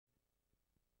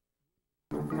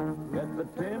Let the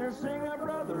tenor sing our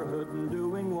brotherhood and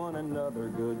doing one another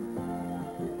good.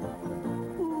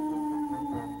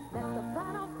 Let the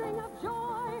piano sing of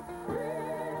joy,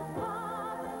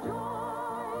 Christmas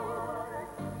joy.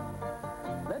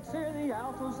 Let's hear the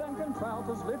altos and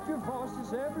contraltos, lift your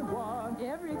voices, everyone.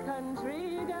 Every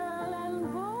country girl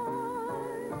and boy.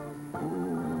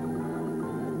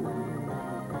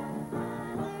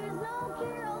 There's no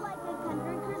carol like a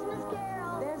country Christmas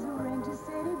carol. There's a ring to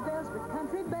city bells, but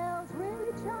country bells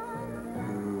really chime.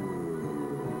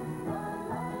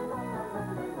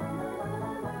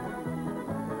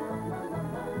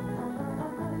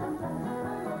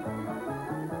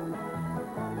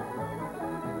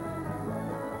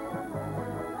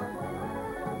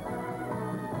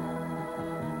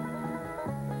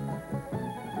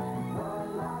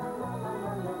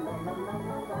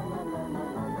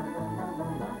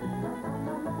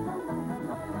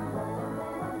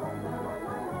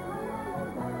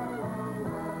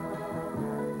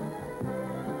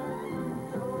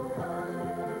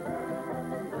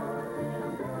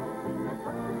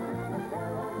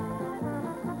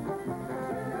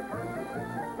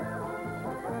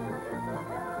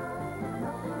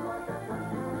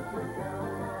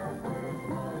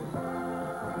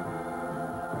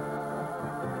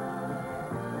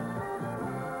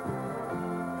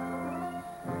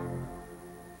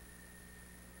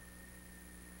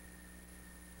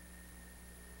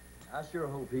 I sure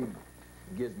hope he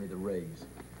gives me the raise.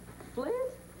 Flint?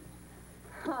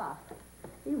 Ha!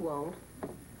 He won't.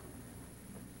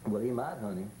 Well, he might,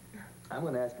 honey. I'm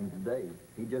going to ask him today.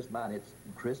 He just might. It's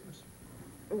Christmas.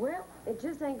 Well, it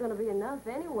just ain't gonna be enough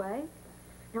anyway.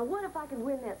 Now, what if I could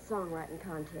win that songwriting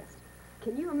contest?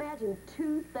 Can you imagine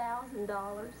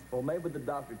 $2,000? Well, maybe the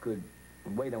doctor could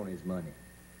wait on his money.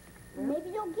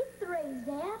 Maybe you'll get the raise,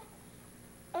 Dad.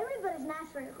 Everybody's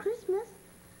nicer at Christmas.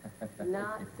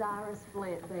 Not Cyrus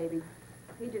Flint, baby.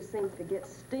 He just seems to get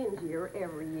stingier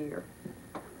every year.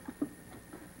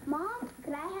 Mom,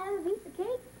 could I have a piece of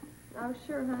cake? Oh,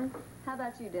 sure, hon. How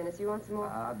about you, Dennis? You want some more?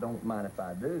 I don't mind if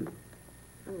I do.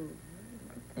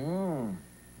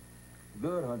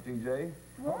 Good, huh, TJ?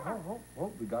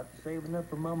 Oh, we got to save enough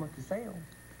for Mama to sell.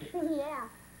 Yeah.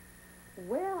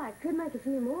 Well, I could make a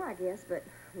few more, I guess, but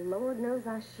Lord knows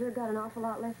I sure got an awful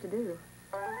lot left to do.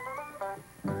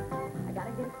 I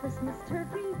gotta get a Christmas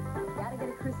turkey, gotta get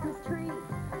a Christmas tree,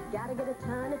 gotta get a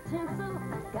ton of tinsel,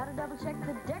 gotta double check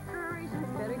the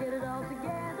decorations, better get it all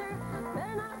together,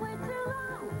 better not wait too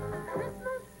long.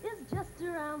 Christmas is just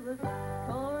around the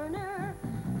corner.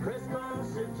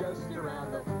 Christmas is just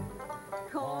around the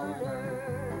corner.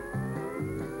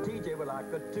 TJ would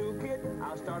like a toolkit.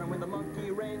 I'll start him with a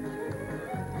monkey wrench.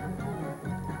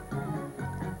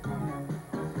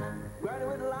 Granny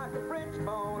would like a French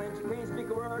phone, and she can't speak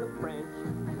a word of French.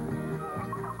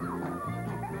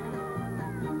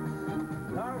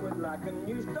 Laura would like a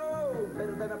new stove,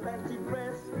 better than a fancy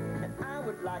dress, and I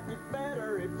would like it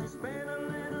better if she spent a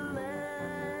little less.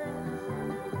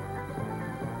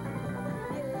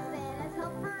 Little Santa's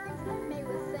helpers, made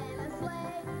with Santa's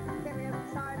sleigh. Carry up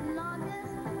starting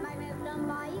August, might be done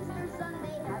by Easter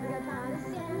Sunday. Having a time to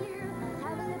sing here,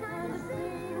 having a time to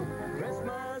sing.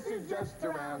 Christmas is just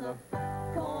around the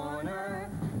corner.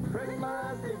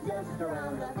 Christmas is just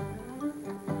around the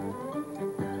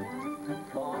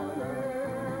corner.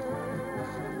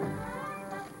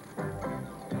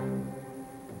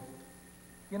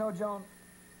 You know, Joan,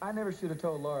 I never should have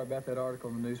told Laura about that article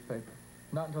in the newspaper.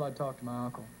 Not until I talked to my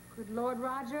uncle. Good Lord,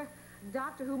 Roger. A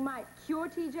doctor who might cure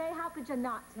TJ, how could you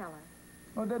not tell her?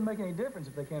 Well, it doesn't make any difference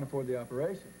if they can't afford the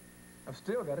operation. I've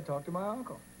still got to talk to my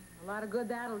uncle. A lot of good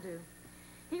that'll do.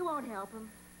 He won't help him.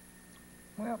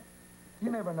 Well,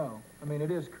 you never know. I mean,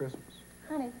 it is Christmas.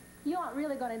 Honey, you aren't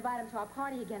really going to invite him to our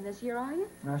party again this year, are you?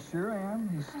 I sure am.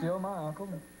 He's still my uncle.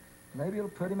 Maybe it'll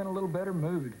put him in a little better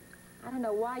mood. I don't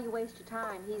know why you waste your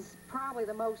time. He's probably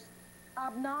the most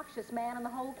obnoxious man in the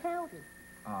whole county.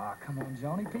 Ah, come on,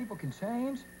 Johnny. People can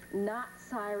change. Not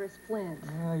Cyrus Flint.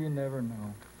 Well, you never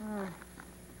know. Oh,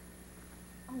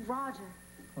 Roger.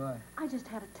 What? I just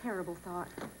had a terrible thought.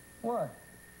 What?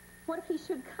 What if he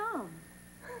should come?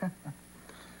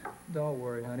 Don't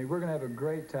worry, honey. We're gonna have a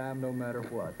great time no matter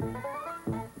what.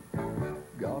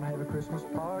 Gonna have a Christmas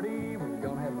party. We're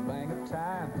gonna have a bang of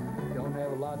time. Gonna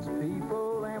have lots of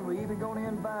people, and we're even gonna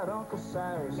invite Uncle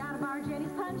Cyrus. Gotta borrow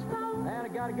Jenny's punch bowl. And I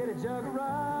gotta get a jug of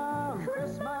rum.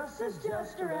 Christmas is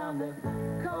just around the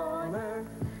corner.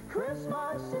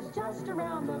 Christmas is just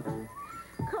around the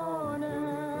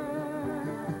corner.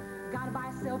 Gotta buy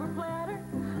a silver platter.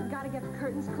 Gotta get the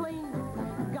curtains clean.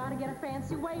 Gotta get a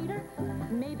fancy waiter.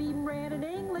 Maybe even rent an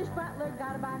English butler.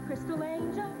 Gotta buy a crystal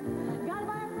angel. Gotta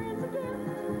buy a friend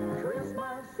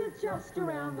just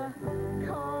around the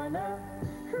corner.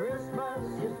 Christmas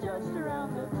is just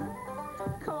around the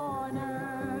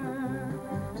corner.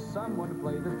 Someone to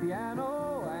play the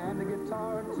piano and the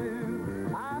guitar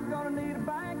too. I'm gonna need a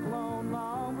bank loan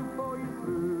long before you're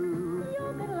through.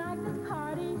 You're gonna like this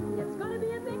party. It's gonna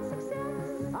be a big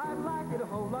success. I'd like it a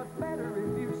whole lot better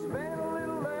if you spent a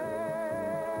little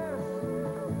less.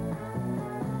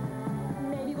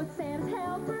 Maybe with Santa's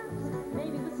helpers,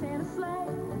 maybe with Santa's sleigh.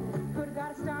 Could've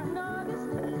got to start in August.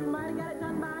 Might have got it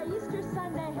done by Easter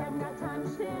Sunday. Haven't got time to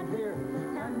stand here.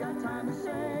 Haven't got time to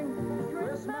sing.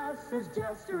 Christmas is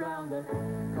just around the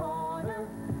corner.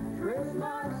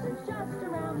 Christmas is just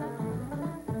around the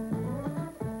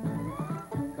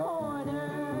corner.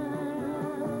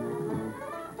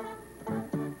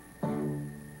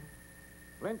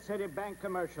 Flint City Bank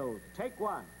commercial. Take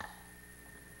one.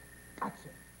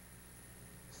 Action.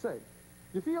 Say,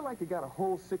 you feel like you got a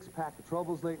whole six-pack of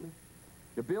troubles lately?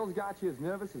 Your bills got you as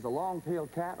nervous as a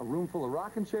long-tailed cat in a room full of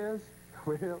rocking chairs?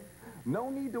 Well, no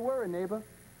need to worry, neighbor.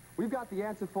 We've got the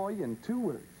answer for you in 2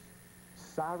 words.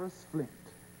 Cyrus Flint.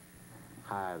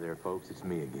 Hi there, folks. It's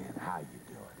me again. How you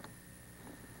doing?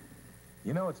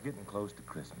 You know, it's getting close to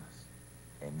Christmas,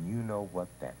 and you know what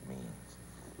that means.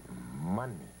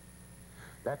 Money.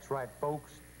 That's right,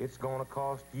 folks. It's going to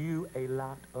cost you a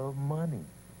lot of money.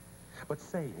 But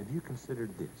say, have you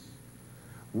considered this?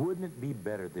 Wouldn't it be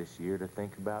better this year to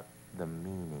think about the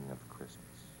meaning of Christmas?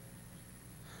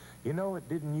 You know, it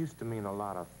didn't used to mean a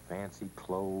lot of fancy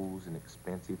clothes and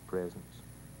expensive presents.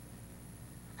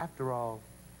 After all,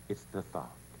 it's the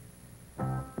thought.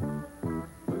 Who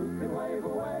can wave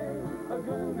away a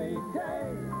gloomy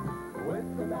day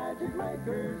with the magic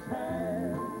maker's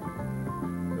hand?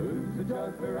 Who's a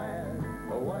juggler and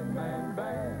a one-man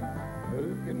band?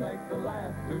 Who can make the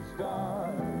laughter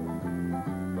start?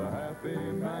 The happy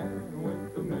man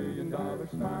with the $1 million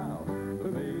smile, the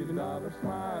 $1 million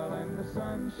smile and the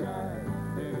sunshine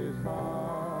in his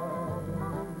heart.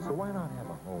 So why not have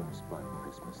a homespun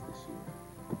Christmas this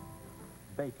year?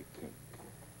 Bake a cake,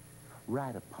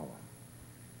 write a poem,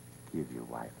 give your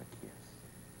wife a kiss,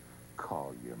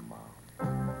 call your mom.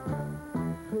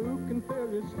 Who can fill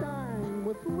your stein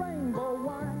with rainbow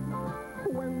wine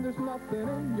when there's nothing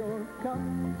in your cup?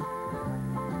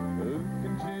 Who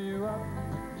can cheer you up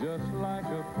just like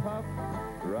a pup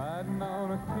riding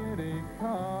on a kitty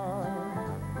car?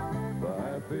 The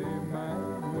happy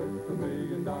man with the $1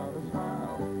 million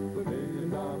smile, the $1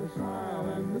 million smile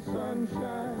and the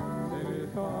sunshine in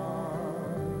his heart.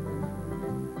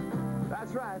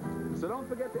 That's right. So don't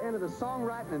forget to enter the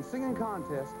songwriting and singing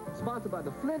contest sponsored by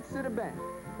the Flint City Bank.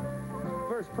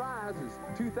 First prize is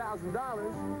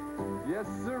 $2,000. Yes,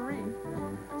 sirree.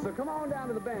 So come on down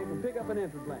to the bank and pick up an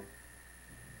entry blank.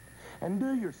 And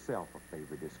do yourself a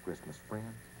favor this Christmas,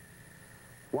 friend.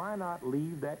 Why not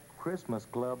leave that Christmas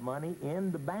club money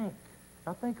in the bank?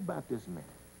 Now think about this a minute.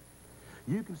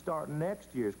 You can start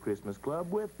next year's Christmas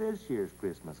club with this year's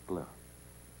Christmas club.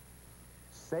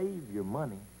 Save your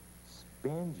money,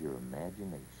 spend your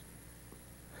imagination.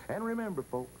 And remember,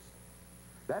 folks,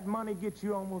 that money gets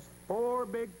you almost 4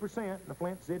 big % in the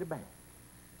Flint City Bank.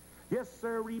 Yes,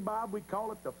 sir, Bob, we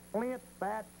call it the Flint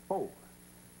Fat 4.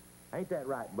 Ain't that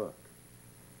right, Buck?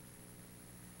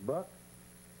 Buck?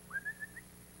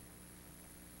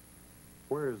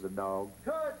 Where's the dog?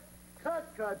 Cut!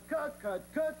 Cut, cut, cut, cut,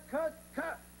 cut, cut,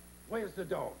 cut! Where's the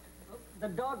dog? The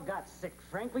dog got sick,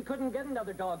 Frank. We couldn't get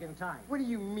another dog in time. What do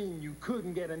you mean you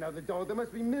couldn't get another dog? There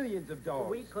must be millions of dogs.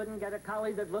 We couldn't get a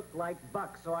collie that looked like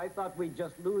Buck, so I thought we'd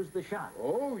just lose the shot.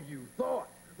 Oh, you thought?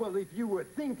 Well, if you were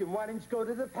thinking, why didn't you go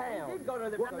to the pound? We did go to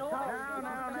the Well, pound.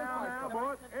 Now,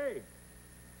 boys. Hey,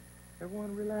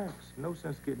 everyone relax. No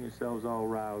sense getting yourselves all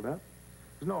riled up.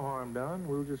 There's no harm done.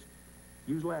 We'll just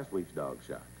use last week's dog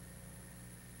shot.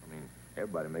 I mean,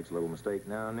 everybody makes a little mistake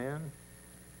now and then.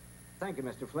 Thank you,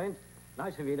 Mr. Flint.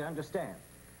 Nice of you to understand.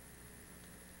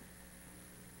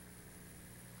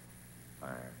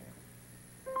 Fire him.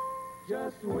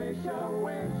 Just wish a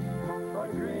wish or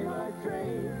dream a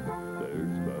dream.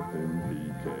 There's nothing he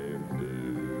can't do.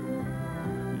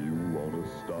 You want a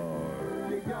star?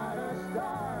 You gotta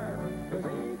start, 'cause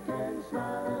he can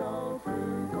smile it all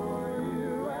through for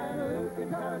you. And who can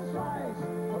cut a slice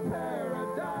of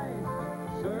paradise,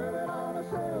 serve it on a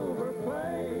silver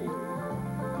plate?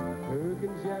 Who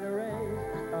can generate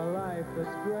a life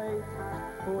that's great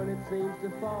when it seems to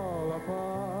fall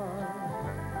apart?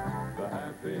 The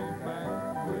happy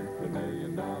man with the $1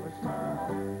 million smile,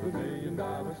 the $1 million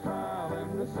smile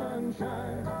and the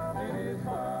sunshine in his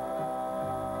heart.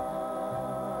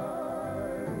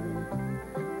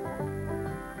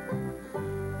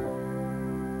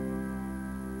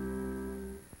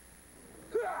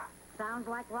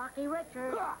 like Rocky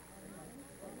Richards.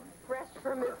 Fresh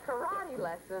from his karate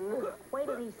lesson. Wait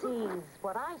till he sees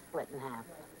what I split in half.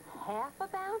 Half a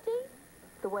bounty?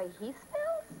 The way he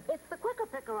spells? It's the quicker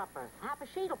picker-upper. Half a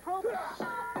sheet will prove it.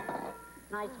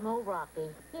 Nice move, Rocky.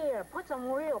 Here, put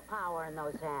some real power in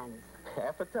those hands.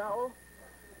 Half a towel?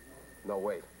 No,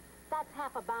 wait. That's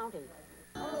half a bounty.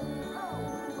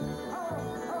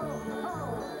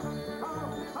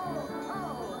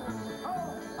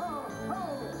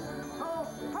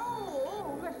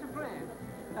 Mr.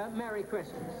 Flint. Merry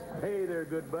Christmas. Hey there,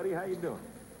 good buddy. How you doing?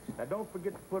 Now, don't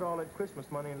forget to put all that Christmas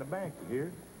money in the bank, you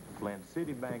hear? Flint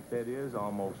City Bank, that is,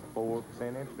 almost 4%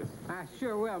 interest. I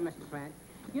sure will, Mr. Flint.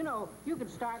 You know, you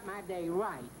could start my day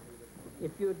right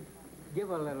if you'd give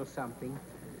a little something.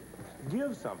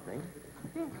 Give something?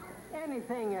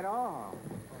 Anything at all.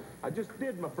 I just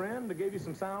did, my friend. I gave you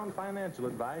some sound financial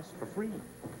advice for free.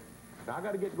 Now, I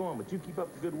got to get going, but you keep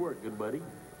up the good work, good buddy.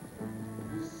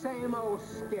 Same old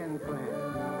Skinflint.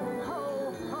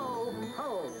 Ho, ho,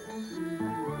 ho. Good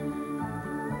morning.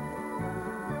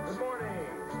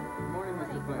 Good morning,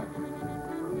 Mr. Flint.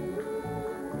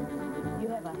 You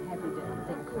have a happy day.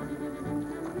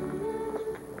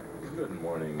 Good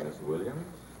morning, Miss Williams.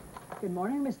 Good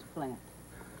morning, Mr. Flint.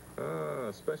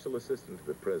 Special assistant to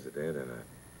the president and a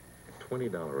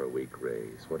 $20 a week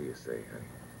raise. What do you say,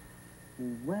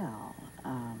 honey? Well,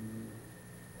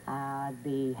 I'd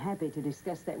be happy to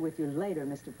discuss that with you later,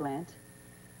 Mr. Flint.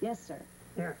 Yes, sir.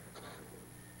 Yeah.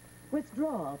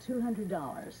 Withdrawal, $200.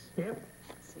 Yep.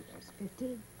 Let's see, there's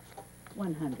 50,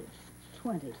 100,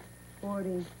 20,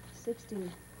 40,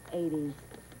 60, 80,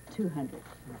 200.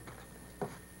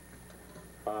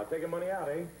 Taking money out,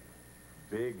 eh?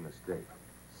 Big mistake.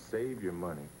 Save your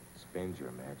money, spend your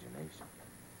imagination.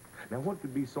 Now, what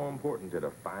could be so important that a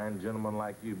fine gentleman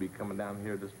like you be coming down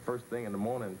here this first thing in the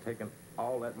morning and taking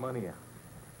all that money out?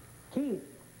 Teeth.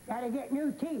 Gotta get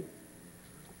new teeth.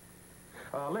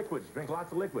 Liquids. Drink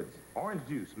lots of liquids. Orange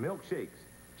juice, milkshakes,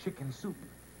 chicken soup.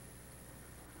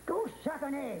 Go suck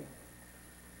an egg.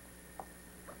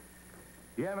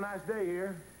 You have a nice day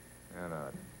here. And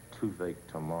a toothache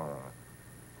tomorrow.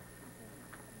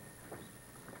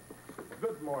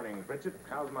 Good morning, Bridget.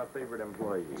 How's my favorite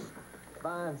employee?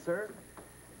 Fine, sir.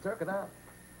 Sir, can I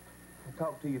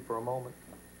talk to you for a moment?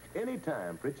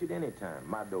 Anytime, Pritchett, anytime.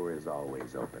 My door is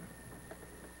always open.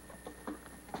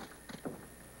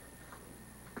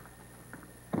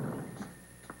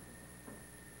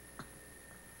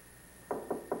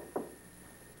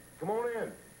 Come on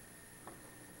in.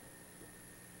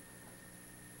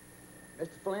 Mr.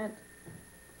 Flint?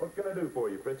 What can I do for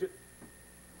you, Pritchett?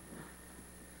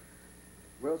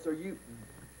 Well, sir, you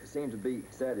seem to be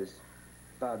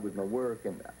satisfied with my work,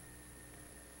 and...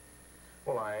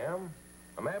 Well, I am.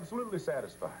 I'm absolutely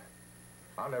satisfied.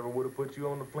 I never would have put you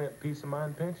on the Flint Peace of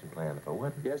Mind pension plan if I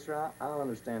wasn't. Yes, sir, I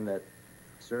understand that,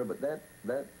 sir, but that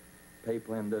pay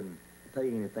plan doesn't pay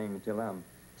anything until I'm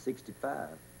 65.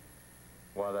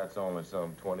 Well, that's only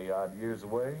some 20-odd years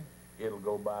away. It'll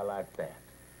go by like that.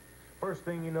 First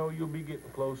thing you know, you'll be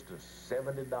getting close to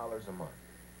 $70 a month.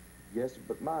 Yes, sir,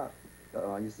 but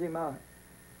you see, my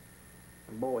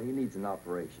boy, he needs an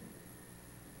operation.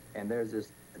 And there's this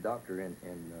doctor in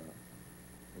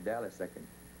Dallas that can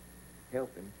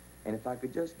help him. And if I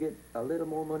could just get a little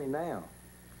more money now.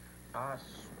 I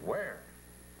swear,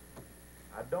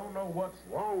 I don't know what's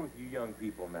wrong with you young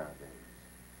people nowadays.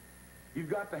 You've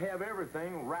got to have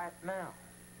everything right now.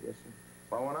 Yes, sir.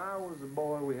 Well, when I was a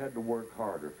boy, we had to work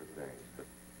harder for things. But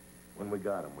when we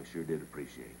got them, we sure did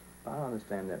appreciate them. I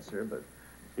understand that, sir, but...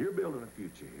 You're building a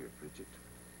future here, Pritchett.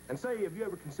 And say, have you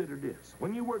ever considered this?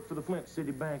 When you work for the Flint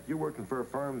City Bank, you're working for a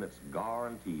firm that's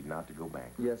guaranteed not to go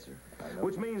bankrupt. Yes, sir.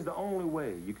 Which means the only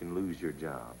way you can lose your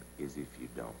job is if you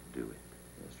don't do it.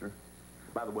 Yes, sir.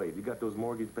 By the way, have you got those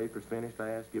mortgage papers finished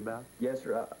I asked you about? Yes,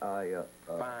 sir. I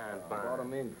fine. brought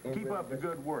them in Keep up the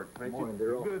good work, Pritchett. Morning,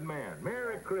 You're a good man.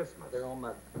 Merry Christmas. They're on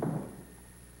my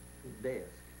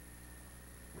desk.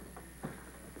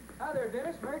 Hi there,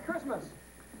 Dennis. Merry Christmas.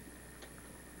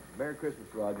 Merry Christmas,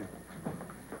 Roger.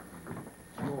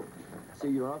 See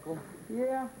your uncle?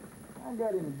 Yeah, I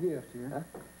got him a gift here.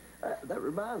 Huh? That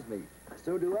reminds me.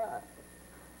 So do I.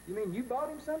 You mean you bought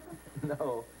him something?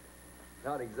 No,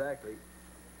 not exactly.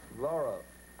 Laura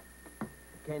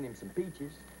canned him some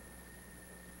peaches.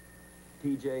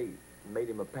 TJ made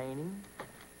him a painting.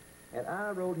 And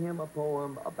I wrote him a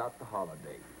poem about the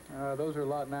holiday. Those are a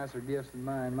lot nicer gifts than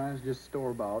mine. Mine's just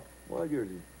store-bought. Well, yours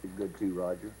is good too,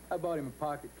 Roger. I bought him a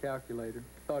pocket calculator.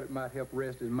 Thought it might help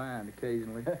rest his mind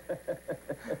occasionally.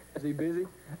 Is he busy?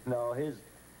 No, his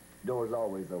door's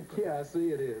always open. Yeah, I see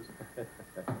it is.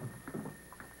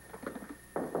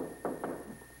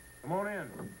 Come on in.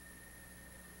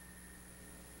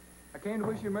 I came to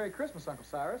wish you a Merry Christmas, Uncle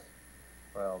Cyrus.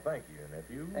 Well, thank you,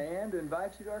 nephew. And to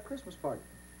invite you to our Christmas party.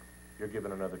 You're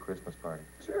giving another Christmas party.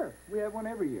 Sure, we have one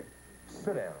every year.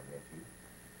 Sit down, nephew.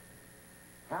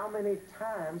 How many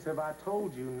times have I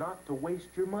told you not to waste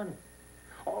your money?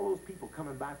 All those people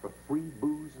coming by for free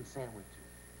booze and sandwiches.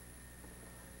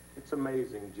 It's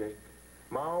amazing, Jake.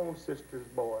 My own sister's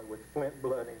boy with Flint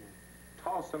blood in him,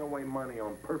 tossing away money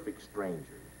on perfect strangers.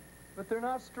 But they're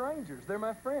not strangers. They're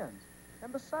my friends.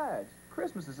 And besides,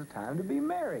 Christmas is a time to be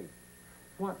merry.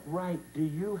 What right do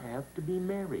you have to be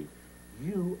merry?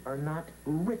 You are not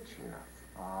rich enough.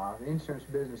 Ah, the insurance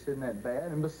business isn't that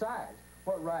bad. And besides,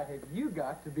 what right have you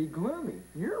got to be gloomy?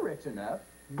 You're rich enough.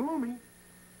 Gloomy?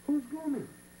 Who's gloomy?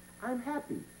 I'm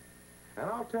happy. And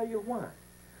I'll tell you why.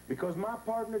 Because my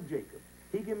partner, Jacob,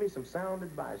 he gave me some sound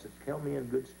advice that's held me in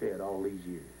good stead all these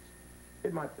years.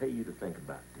 It might pay you to think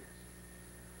about this.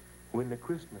 When the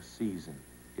Christmas season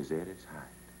is at its height,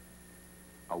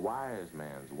 a wise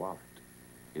man's wallet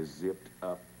is zipped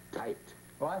up tight.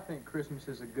 Well, I think Christmas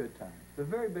is a good time. The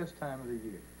very best time of the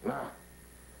year. Nah,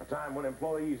 a time when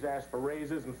employees ask for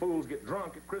raises and fools get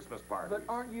drunk at Christmas parties. But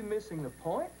aren't you missing the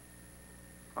point?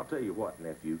 I'll tell you what,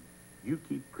 nephew. You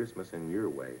keep Christmas in your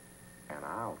way, and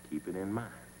I'll keep it in mine.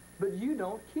 But you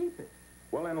don't keep it.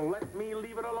 Well, then let me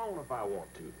leave it alone if I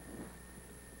want to.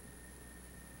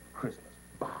 Christmas.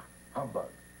 Bah, humbug.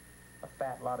 A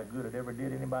fat lot of good it ever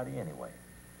did anybody anyway.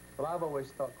 Well, I've always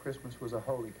thought Christmas was a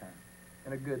holy time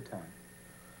and a good time.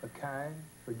 A kind,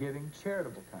 forgiving,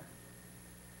 charitable time.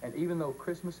 And even though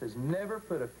Christmas has never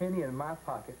put a penny in my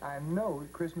pocket, I know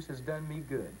that Christmas has done me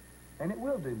good. And it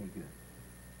will do me good.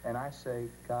 And I say,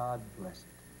 God bless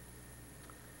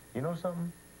it. You know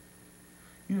something?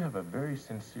 You have a very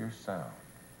sincere sound.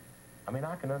 I mean,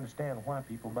 I can understand why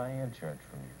people buy insurance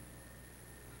from you.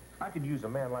 I could use a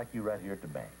man like you right here at the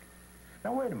bank.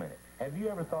 Now, wait a minute. Have you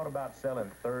ever thought about selling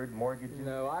third mortgages?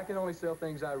 No, I can only sell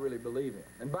things I really believe in.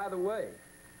 And by the way,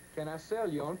 can I sell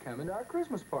you on coming to our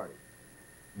Christmas party?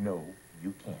 No,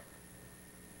 you can't.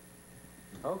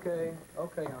 Okay,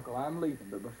 Uncle, I'm leaving.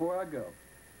 But before I go,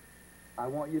 I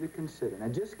want you to consider, now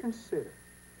just consider,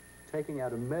 taking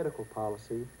out a medical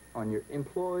policy on your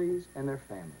employees and their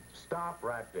families. Stop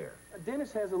right there.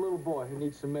 Dennis has a little boy who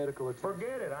needs some medical attention.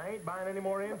 Forget it. I ain't buying any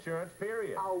more insurance,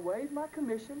 period. I'll waive my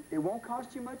commission. It won't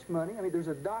cost you much money. I mean, there's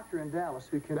a doctor in Dallas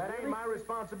who can... That ain't my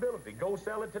responsibility. Go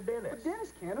sell it to Dennis. But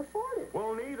Dennis can't afford it.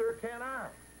 Well, neither can I.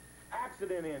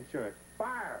 Accident insurance,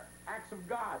 fire, acts of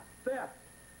God, theft,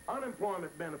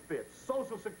 unemployment benefits,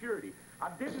 Social Security. I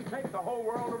didn't take the whole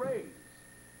world a raise.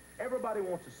 Everybody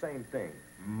wants the same thing,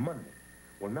 money.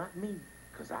 Well, not me,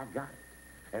 because I got it.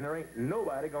 And there ain't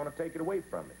nobody going to take it away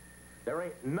from me. There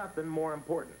ain't nothing more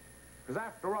important. Because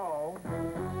after all,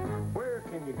 where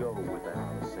can you go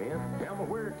without a cent? Tell me,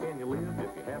 where can you live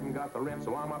if you haven't got the rent?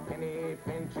 So I'm a penny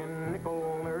pinching,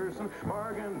 nickel nursing,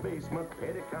 bargain basement,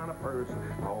 petty kind of person.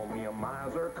 Call me a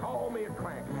miser, call me a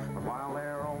crank. But while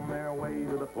they're on their way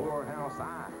to the poorhouse,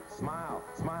 I smile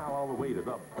all the way to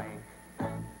the bank.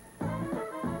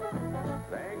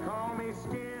 They call me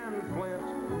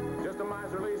Skinflint, just a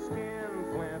miserly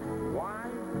skinflint. Why?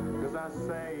 Because I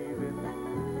save it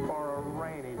for a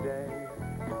rainy day.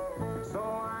 So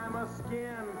I'm a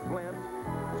skinflint,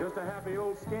 just a happy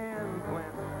old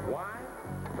skinflint. Why?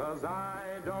 Because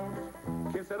I don't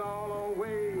kiss it all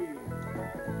away.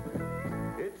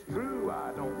 It's true,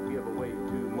 I don't give away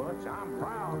too much. I'm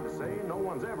proud to say no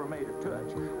one's ever made a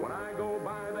touch. When I go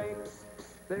by, they psst, psst,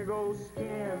 there goes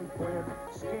Skinflint,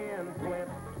 Skinflint.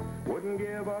 Wouldn't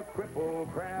give a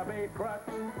crippled crab a crutch.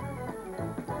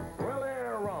 Well,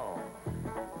 they're wrong,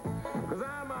 because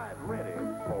I might rent it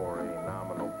for a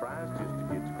nominal price just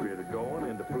to get the critter going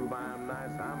and to prove I'm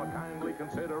nice. I'm a kindly,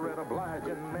 considerate,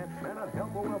 obliging man, and I'd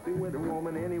help a wealthy widow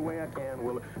woman any way I can.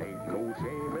 Well, ain't no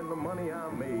shame in the money I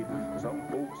made. Some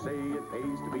folks say it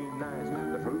pays to be nice.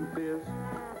 The truth is,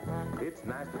 it's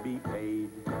nice to be paid.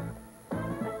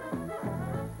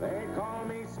 They call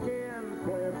me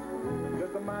Skinflint,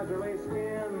 just a miserly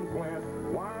skinflint.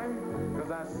 Why? Because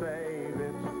I save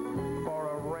it for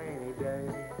a rainy day.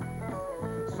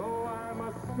 So I'm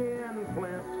a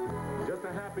skinflint, just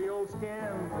a happy old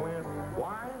skinflint.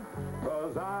 Why?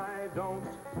 Because I don't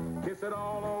kiss it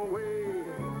all away.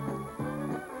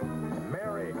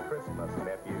 Merry Christmas,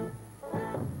 nephew.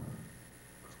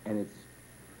 And it's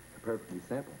perfectly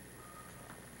simple.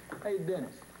 Hey,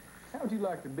 Dennis, how would you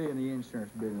like to be in the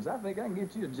insurance business? I think I can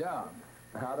get you a job.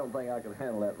 I don't think I can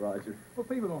handle that, Roger. Well,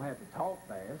 people don't have to talk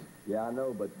fast. Yeah, I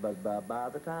know, but by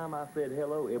the time I said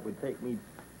hello, it would take me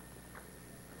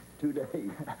 2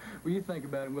 days. Well, you think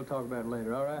about it and we'll talk about it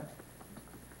later, all right?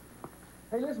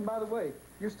 Hey, listen, by the way,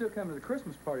 you're still coming to the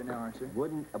Christmas party now, aren't you?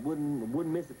 I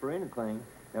wouldn't miss it for anything.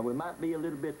 Now we might be a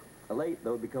little bit late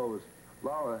though because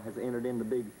Laura has entered in the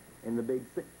big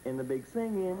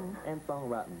singing and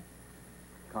songwriting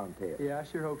contest. Yeah, I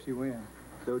sure hope she wins.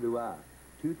 So do I.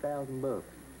 $2,000.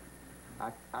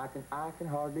 I can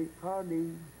hardly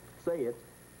say it,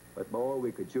 but boy,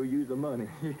 we could sure use the money.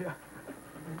 Yeah.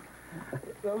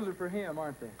 Those are for him,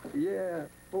 aren't they? Yeah.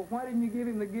 Well, why didn't you give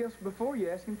him the gifts before you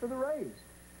asked him for the raise?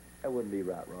 That wouldn't be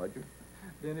right, Roger.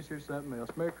 Dennis, you're something else.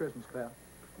 Merry Christmas, pal.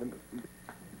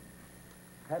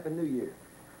 Happy New Year.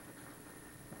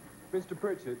 Mr.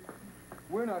 Pritchett,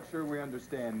 we're not sure we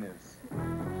understand this.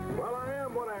 Well, I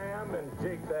am what I am, and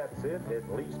Jake, that's it. At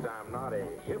least I'm not a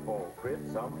hypocrite.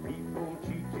 Some people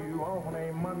cheat you on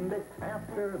a Monday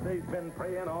after they've been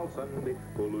praying all Sunday.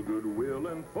 Full of goodwill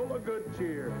and full of good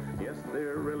cheer. Yes,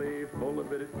 they're really full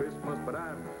of it at Christmas, but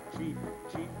I'm cheap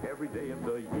every day of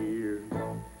the year.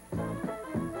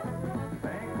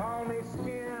 They call me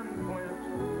Skinflint,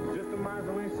 just a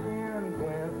miserly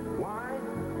Skinflint. Why?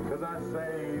 Because I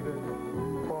saved it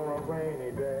for a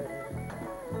rainy day.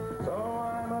 So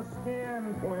I'm a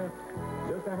skinflint,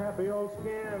 just a happy old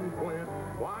skinflint.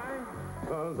 Why?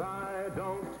 'Cause I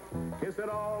don't kiss it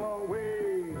all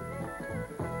away.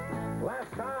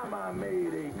 Last time I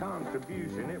made a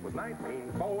contribution, it was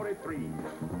 1943.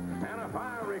 And if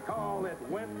I recall, it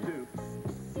went to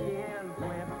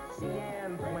Skinflint.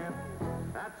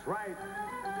 That's right,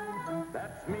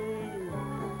 that's me.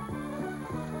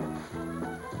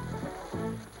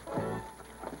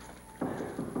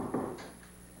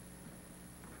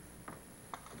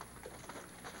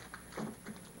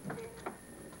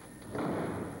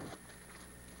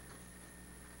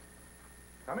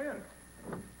 Come in.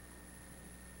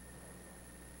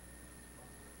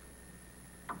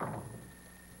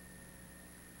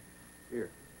 Here.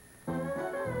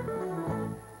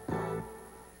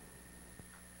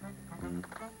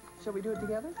 Shall we do it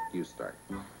together? You start.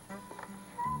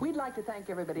 We'd like to thank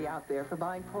everybody out there for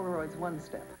buying Polaroid's One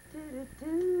Step.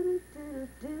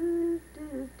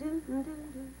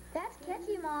 That's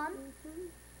catchy, Mom.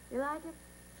 You like it?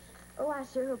 Oh, I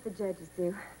sure hope the judges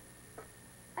do.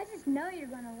 I just know you're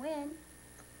gonna win.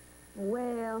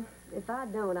 Well, if I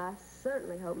don't, I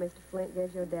certainly hope Mr. Flint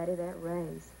gives your daddy that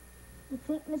raise. You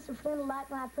think Mr. Flint will like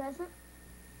my present?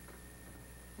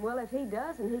 Well, if he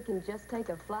doesn't, he can just take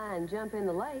a fly and jump in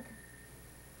the lake.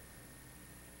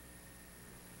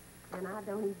 And I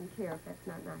don't even care if that's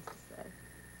not nice to say.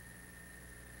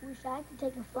 Wish I could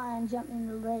take a fly and jump in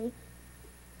the lake.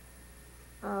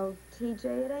 Oh, TJ,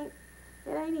 it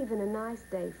ain't even a nice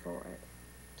day for it.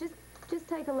 Just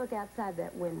take a look outside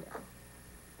that window.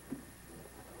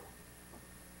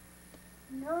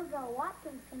 Mandrell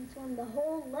Watkins can swim the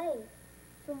whole lake,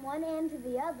 from one end to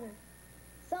the other.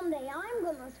 Someday I'm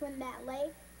gonna swim that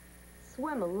lake.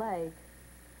 Swim a lake?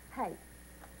 Hey,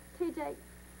 TJ,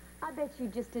 I bet you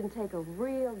just didn't take a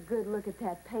real good look at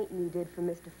that painting you did for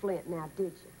Mr. Flint now,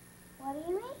 did you? What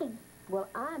do you mean? Well,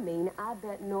 I mean, I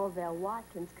bet Norvell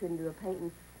Watkins couldn't do a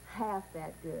painting half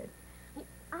that good.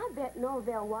 I bet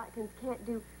Norvell Watkins can't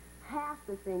do half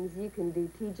the things you can do,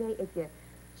 TJ, if you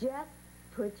just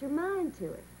put your mind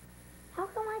to it. How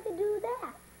come I could do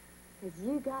that? Because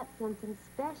you got something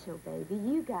special, baby.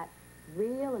 You got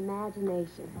real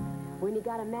imagination. When you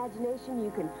got imagination,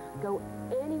 you can go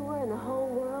anywhere in the whole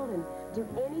world and do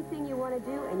anything you want to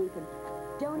do, and you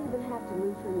don't even have to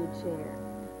move from your chair.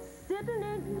 Sitting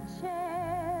in your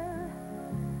chair,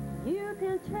 you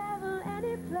can travel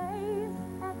any place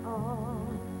at all.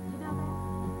 Do you know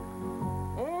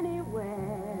that?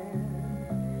 Anywhere.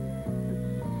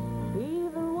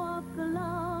 Even walk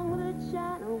along the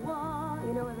China Wall.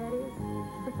 You know where that is?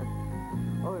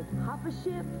 Or hop a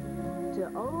ship to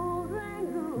old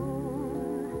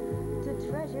Rangoon, to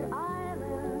Treasure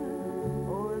Island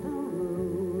or the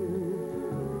moon.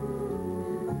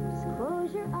 Just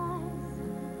close your eyes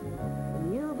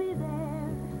and you'll be there.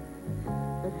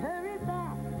 But hurry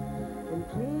back and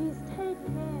please take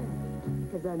care,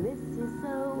 'cause I miss you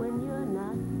so when you're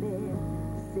not there,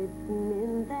 sitting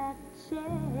in that chair.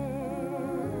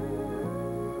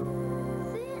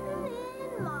 Sitting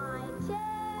in my chair,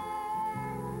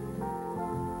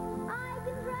 I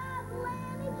can travel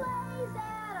any place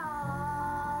at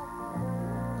all,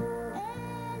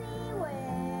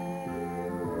 anywhere,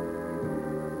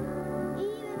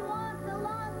 even walk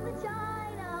along the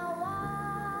China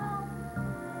Wall,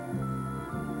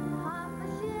 hop a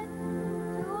ship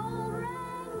to old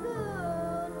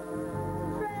Rangoon,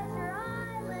 to Treasure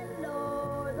Island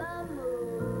or the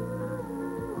moon.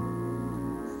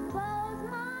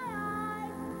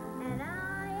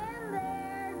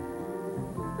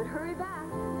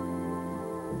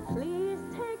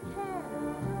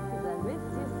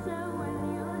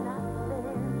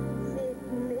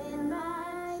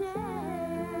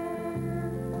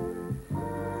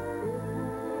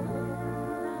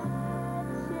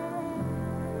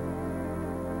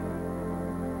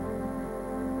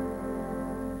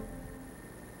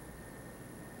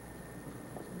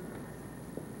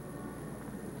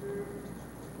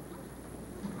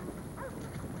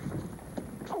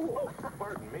 Oh,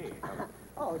 Pardon me.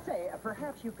 oh, say,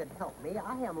 perhaps you could help me.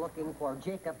 I am looking for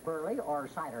Jacob Burley or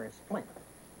Cyrus Flint.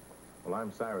 Well,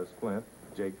 I'm Cyrus Flint.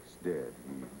 Jake's dead.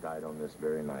 He died on this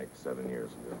very night 7 years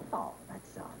ago. Oh,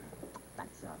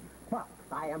 well,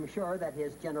 I am sure that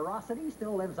his generosity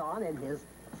still lives on in his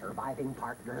surviving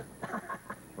partner.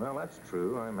 Well, that's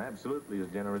true. I'm absolutely as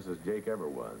generous as Jake ever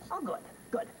was. Oh, good,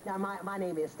 good. Now, my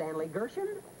name is Stanley Gershon.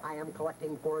 I am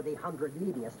collecting for the 100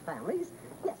 neediest families.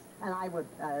 Yes, and I would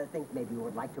think maybe you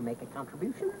would like to make a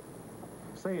contribution.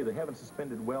 Say, they haven't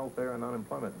suspended welfare and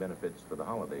unemployment benefits for the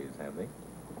holidays, have they?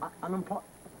 Unemployment?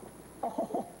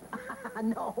 Oh,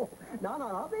 no.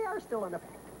 They are still in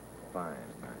effect. Fine.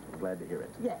 I'm glad to hear it.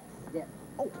 Yes.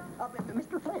 Oh,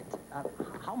 Mr. Flint,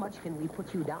 how much can we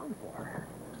put you down for?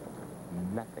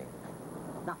 Nothing.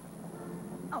 Nothing.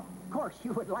 Oh, of course,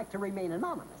 you would like to remain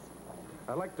anonymous.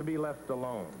 I'd like to be left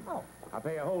alone. Oh. I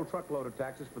pay a whole truckload of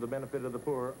taxes for the benefit of the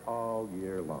poor all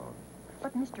year long.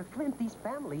 But, Mr. Flint, these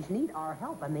families need our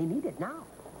help, and they need it now.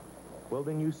 Well,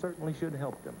 then you certainly should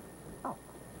help them. Oh.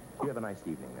 You have a nice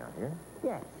evening now, here?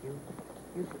 Yes, you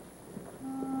should.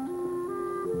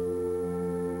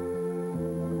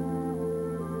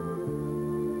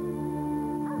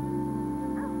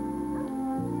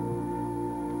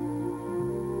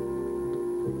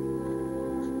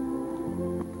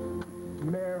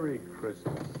 Merry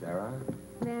Christmas, Sarah.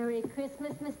 Merry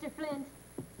Christmas, Mr. Flint.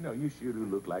 You know, you sure do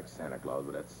look like Santa Claus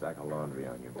with that sack of laundry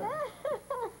on your back.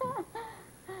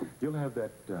 You'll have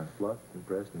that fluffed and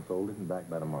pressed and folded and back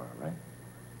by tomorrow, right?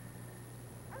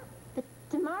 But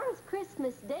tomorrow's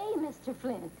Christmas Day, Mr.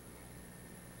 Flint.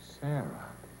 Sarah,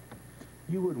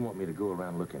 you wouldn't want me to go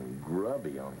around looking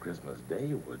grubby on Christmas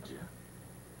Day, would you?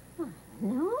 Well,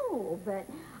 no, but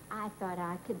I thought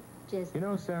I could just... You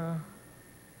know, Sarah,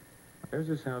 there's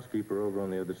this housekeeper over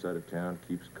on the other side of town,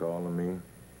 keeps calling me.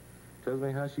 Tells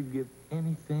me how she'd give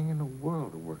anything in the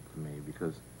world to work for me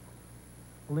because,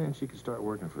 well, then she could start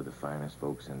working for the finest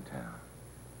folks in town.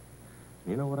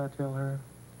 You know what I tell her?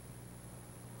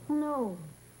 No.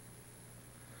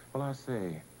 Well, I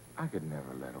say, I could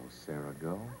never let old Sarah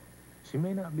go. She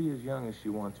may not be as young as she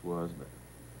once was, but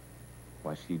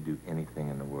why, she'd do anything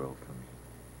in the world for me.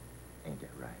 Ain't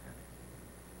that right,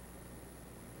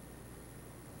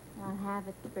 honey? I'll have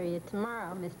it for you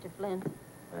tomorrow, Mr. Flint.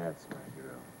 That's my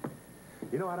girl.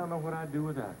 You know, I don't know what I'd do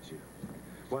without you.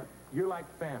 What? You're like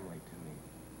family to me.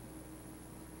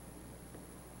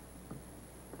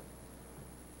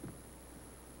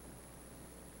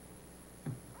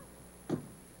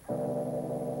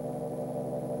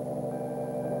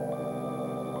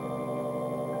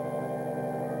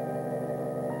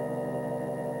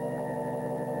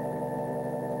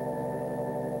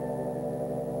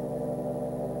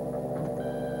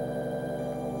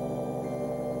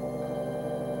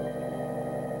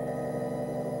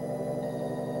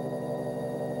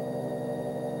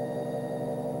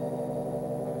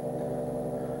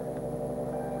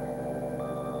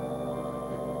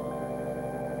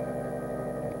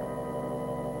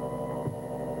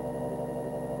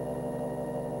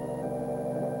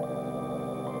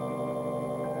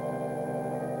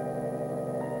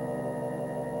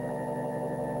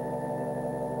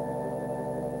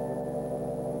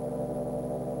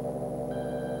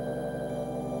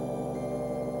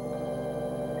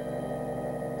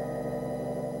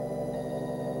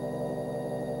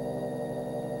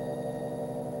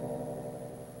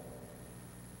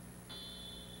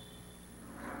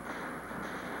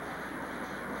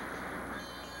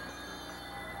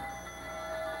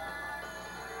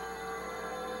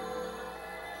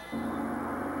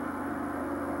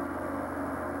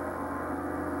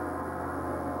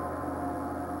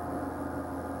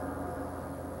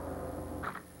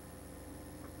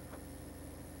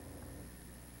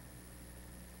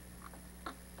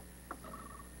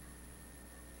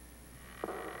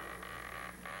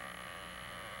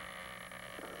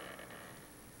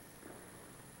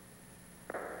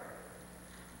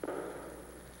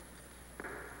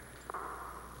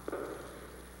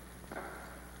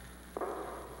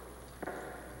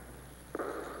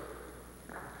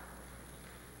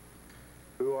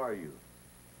 Who are you?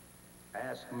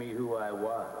 Ask me who I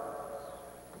was.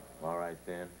 All right,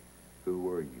 then. Who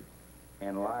were you?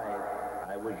 In life,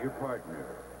 I was your partner,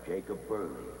 Jacob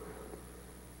Burley.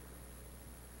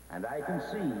 And I can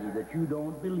see that you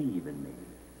don't believe in me.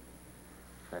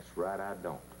 That's right, I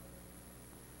don't.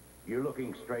 You're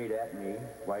looking straight at me.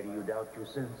 Why do you doubt your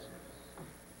senses?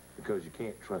 Because you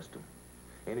can't trust them.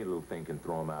 Any little thing can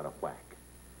throw them out of whack.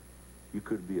 You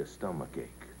could be a stomachache.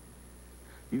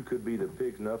 You could be the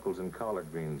pig's knuckles and collard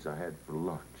greens I had for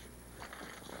lunch.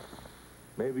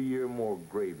 Maybe you're more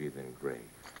gravy than gray.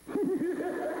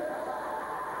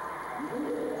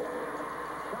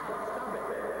 Stop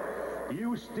it.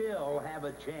 You still have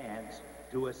a chance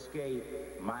to escape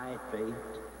my fate.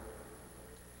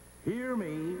 Hear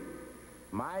me.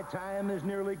 My time is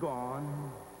nearly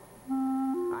gone.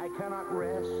 I cannot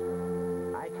rest.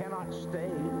 I cannot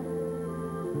stay.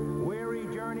 Weary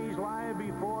journeys lie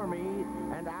before me,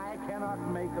 and I cannot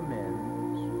make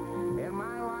amends. In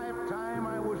my lifetime,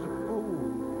 I was a fool.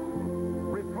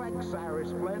 Reflect,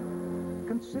 Cyrus Flint.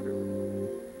 Consider.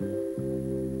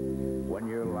 When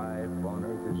your life on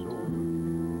earth is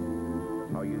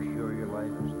over, are you sure your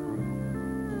life is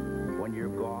through? When you're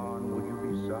gone, will you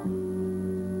be sorry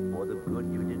for the good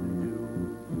you didn't do?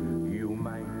 You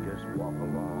might just walk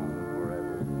along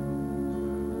forever,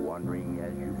 wondering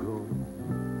as you go,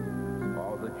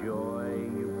 all the joy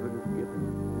you could have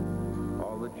given,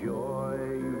 all the joy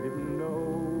you didn't know.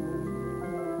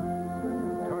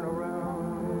 Turn around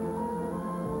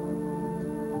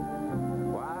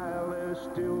while there's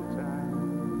still time.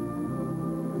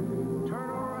 Turn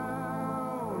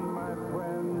around, my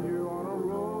friend, you're on a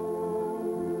road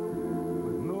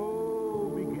with no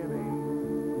beginning,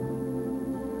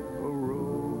 a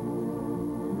road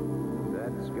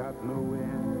that's got no end.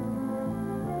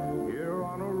 You're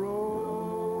on a road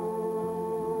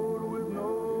with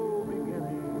no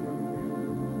beginning,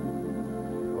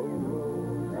 a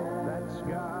road that's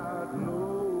got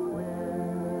no end.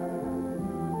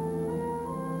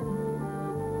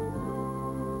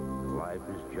 Life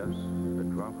is just a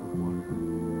drop of water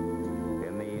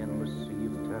in the endless sea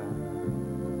of time.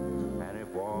 And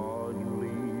if all you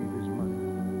leave is money,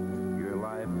 your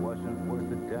life wasn't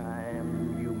worth a dime,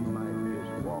 you might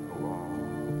just walk along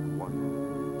and wonder,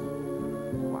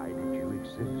 why did you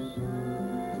exist?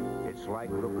 It's like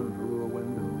looking through a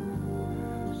window,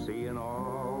 seeing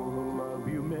all the love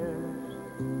you missed.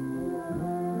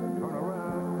 Turn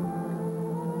around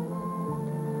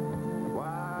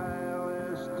while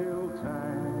there's still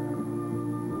time.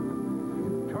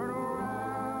 Turn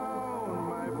around,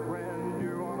 my friend,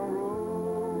 you're on a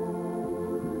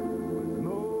road with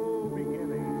no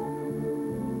beginning,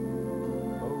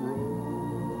 a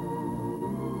road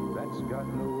that's got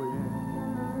no end.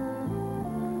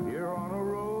 You're on a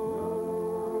road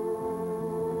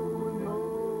with no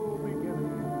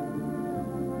beginning,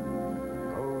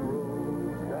 a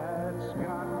road that's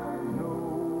got no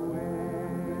end.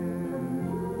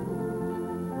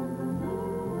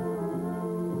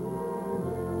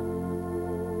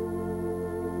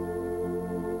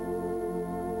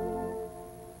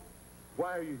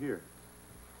 Why are you here?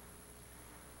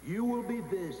 You will be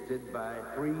visited by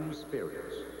 3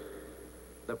 spirits.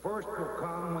 The first will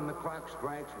come when the clock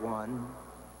strikes 1.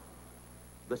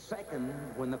 The second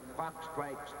when the clock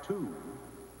strikes 2.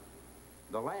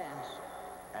 The last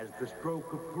as the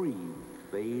stroke of 3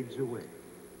 fades away.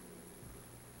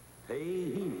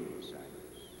 Pay heed,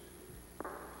 Cyrus.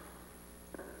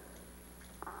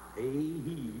 Pay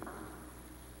heed.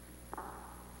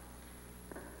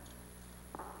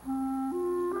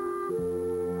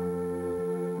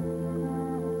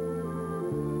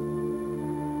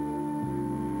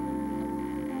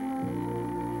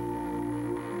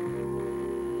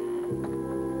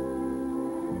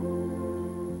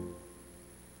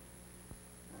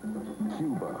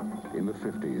 Cuba in the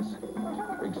 50s.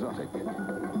 Exotic,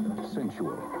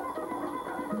 sensual,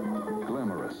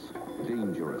 glamorous,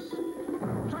 dangerous.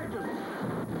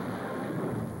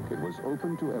 It was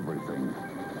open to everything,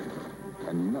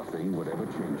 and nothing would ever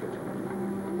change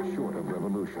it, short of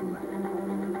revolution.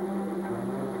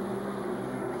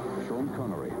 Sean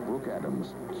Connery, Brooke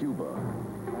Adams, Cuba,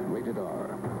 rated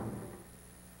R.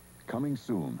 Coming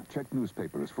soon. Check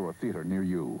newspapers for a theater near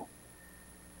you.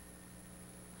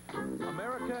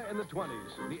 America in the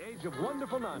 20s, the age of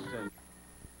wonderful nonsense.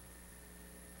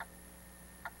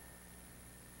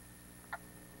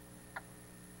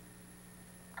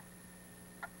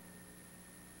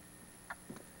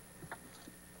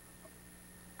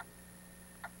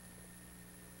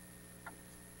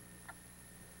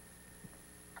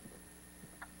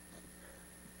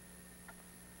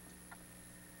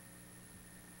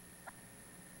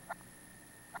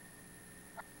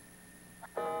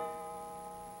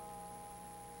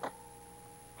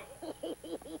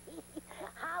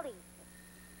 Howdy.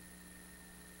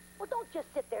 Well, don't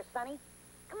just sit there, Sonny.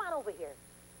 Come on over here.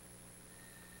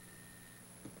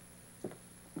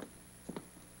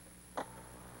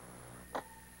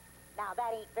 Now,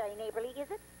 that ain't very neighborly,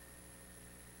 is it?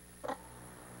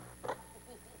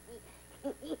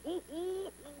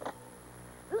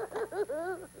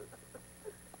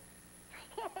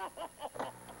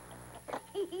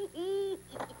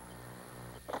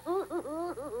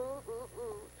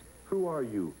 are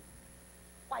you?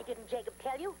 Why didn't Jacob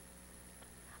tell you?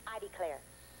 I declare,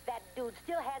 that dude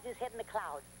still has his head in the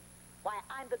clouds. Why,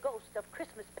 I'm the ghost of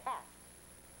Christmas past.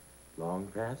 Long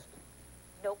past?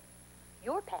 Nope,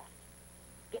 your past.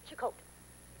 Get your coat.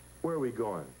 Where are we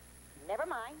going? Never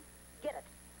mind. Get it.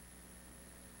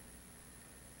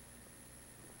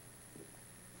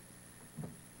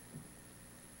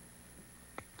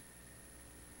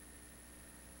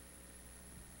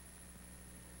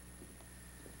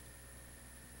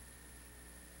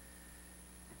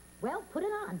 Well, put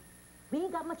it on. We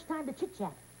ain't got much time to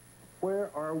chit-chat.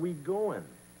 Where are we going?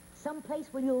 Someplace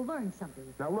where you'll learn something.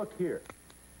 Now look here.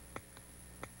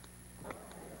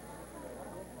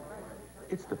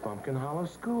 It's the Pumpkin Hollow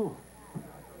School.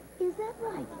 Is that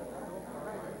right?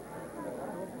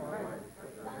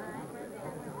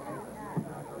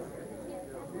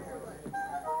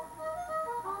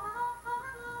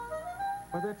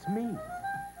 Well, that's me.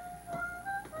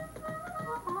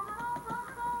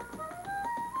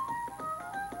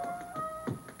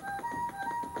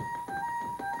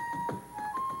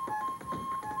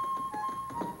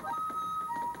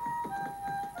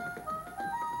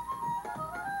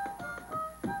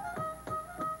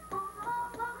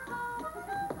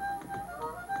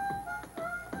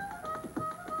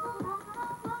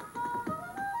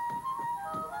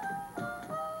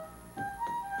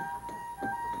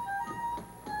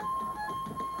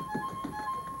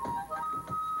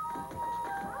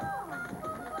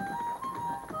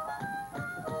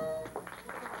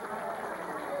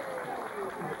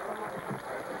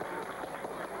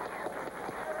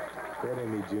 That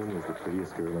Amy June was the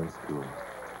prettiest girl in school.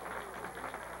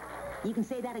 You can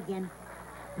say that again.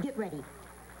 Get ready.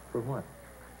 For what?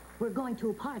 We're going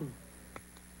to a party.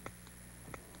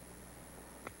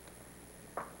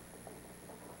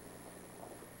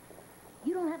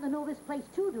 You don't have to know this place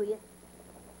too, do you?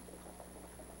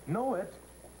 Know it?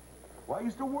 Well, I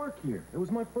used to work here. It was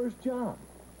my first job.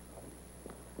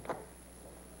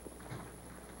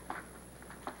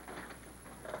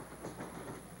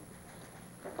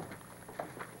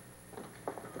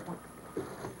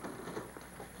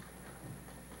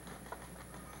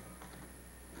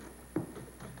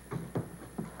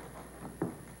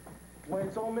 Why,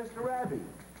 it's old Mr. Abbey.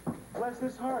 Bless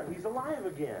his heart, he's alive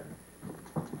again.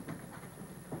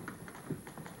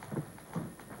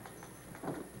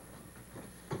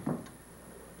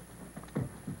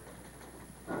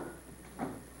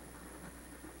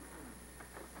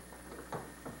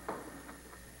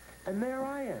 And there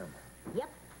I am. Yep.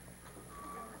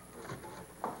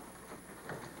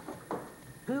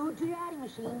 Glued to your adding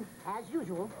machine, as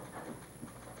usual.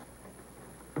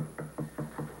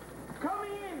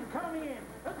 Come in.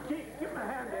 Give me a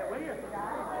hand there, will you?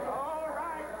 All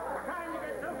right. Trying to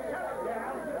get those shutters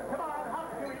down. Come on, hop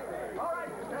to it. All right,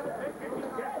 let's get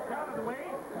these guests out of the way.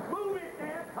 Move it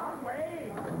there,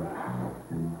 Conway.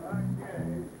 Okay.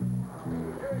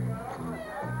 Here we go.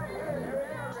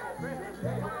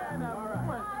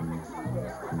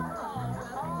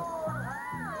 All right.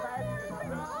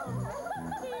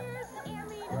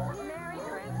 Merry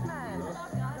Christmas.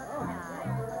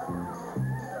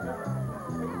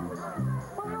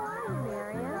 Well, how are you,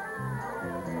 Marion?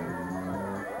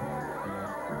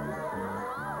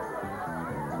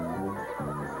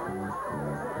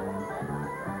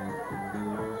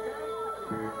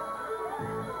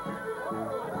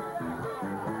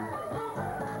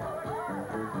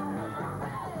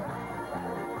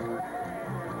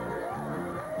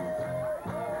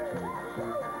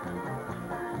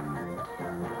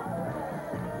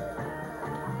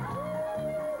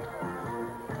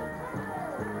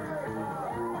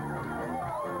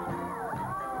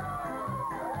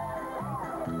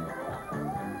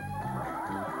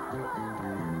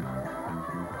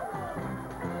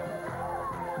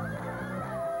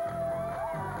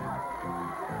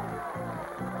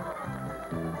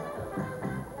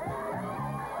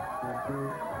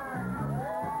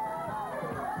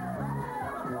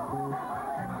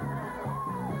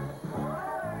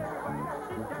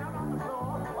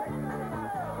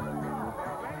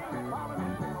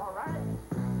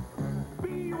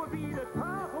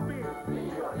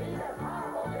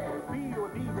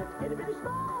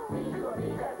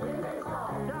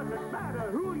 Doesn't matter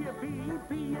who you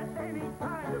be it any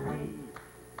kind of bee.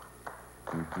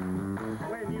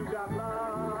 When you got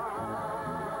love,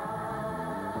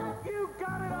 you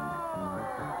got it all.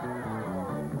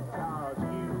 'Cause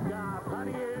you got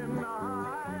honey in the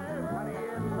hive, honey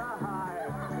in the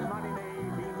hive. Money may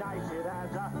be nice, it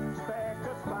has a speck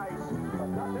of spice, but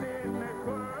nothing in this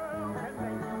world can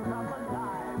make you come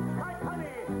alive. Like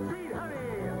honey, sweet honey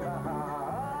in the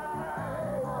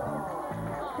hive.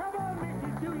 Come on,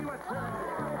 Mickey, do you a turn.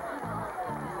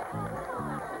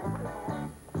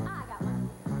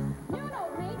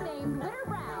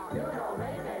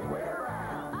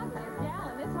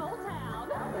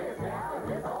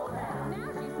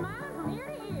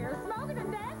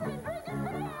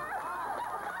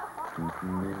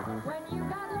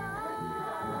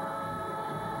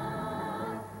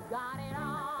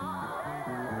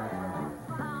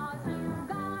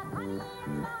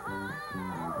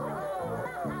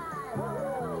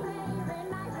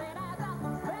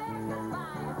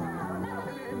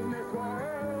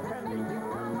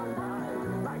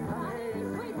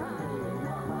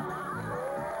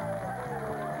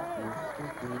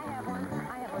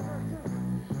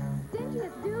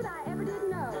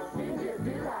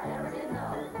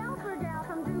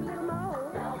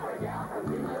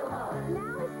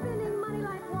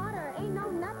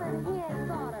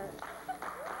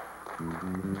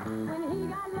 When he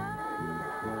got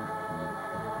love,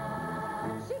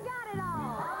 she got it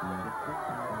all.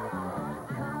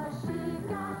 'Cause she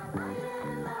got honey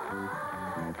in the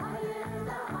heart, honey in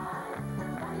the heart.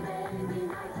 Honey may be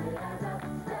nice, it has a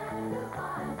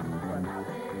sacrifice, but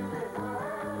nothing in this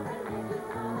world can make you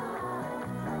come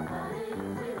alive. Honey,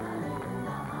 sweet honey in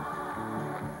the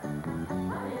heart.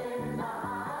 Honey in the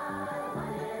heart,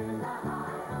 honey in the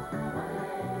heart.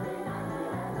 Honey may be nice,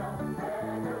 it has a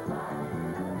sacrifice,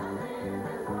 but nothing in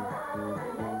this world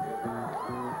can make you come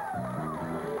alive.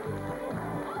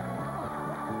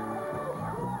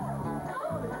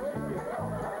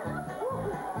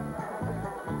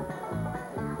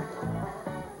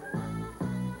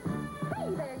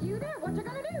 Hey there, you there, what you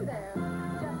gonna do there?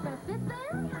 Just gonna sit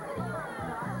there?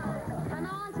 Come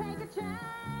on, take a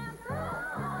chance.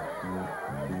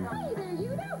 Hey there, you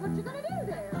there, what you gonna do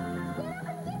there? Get up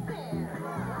and get there.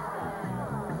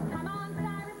 Come on,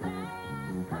 Cyrus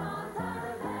Dance. Come on,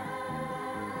 Cyrus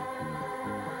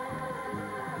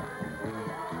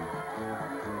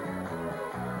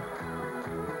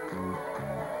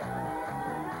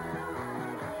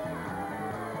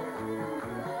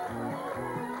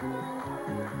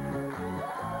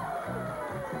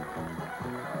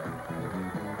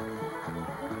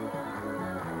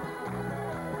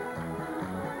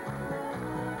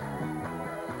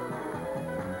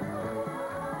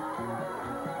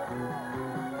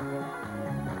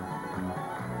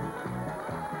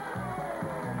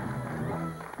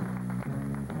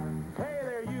Hey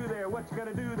there, you there, what you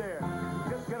gonna do there?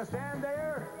 Just gonna stand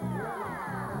there?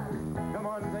 Come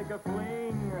on, take a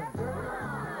fling.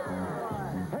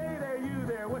 Hey there, you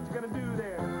there, what you gonna do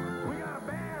there? We got a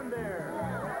band there.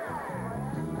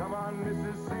 Come on,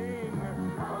 Mrs. Sing.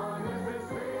 Come on, Mrs.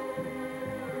 Sing.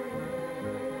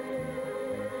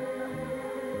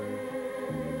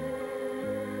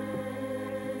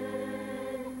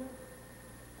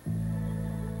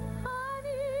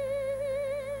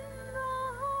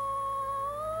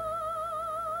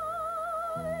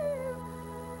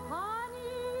 honey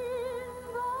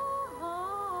in the heart.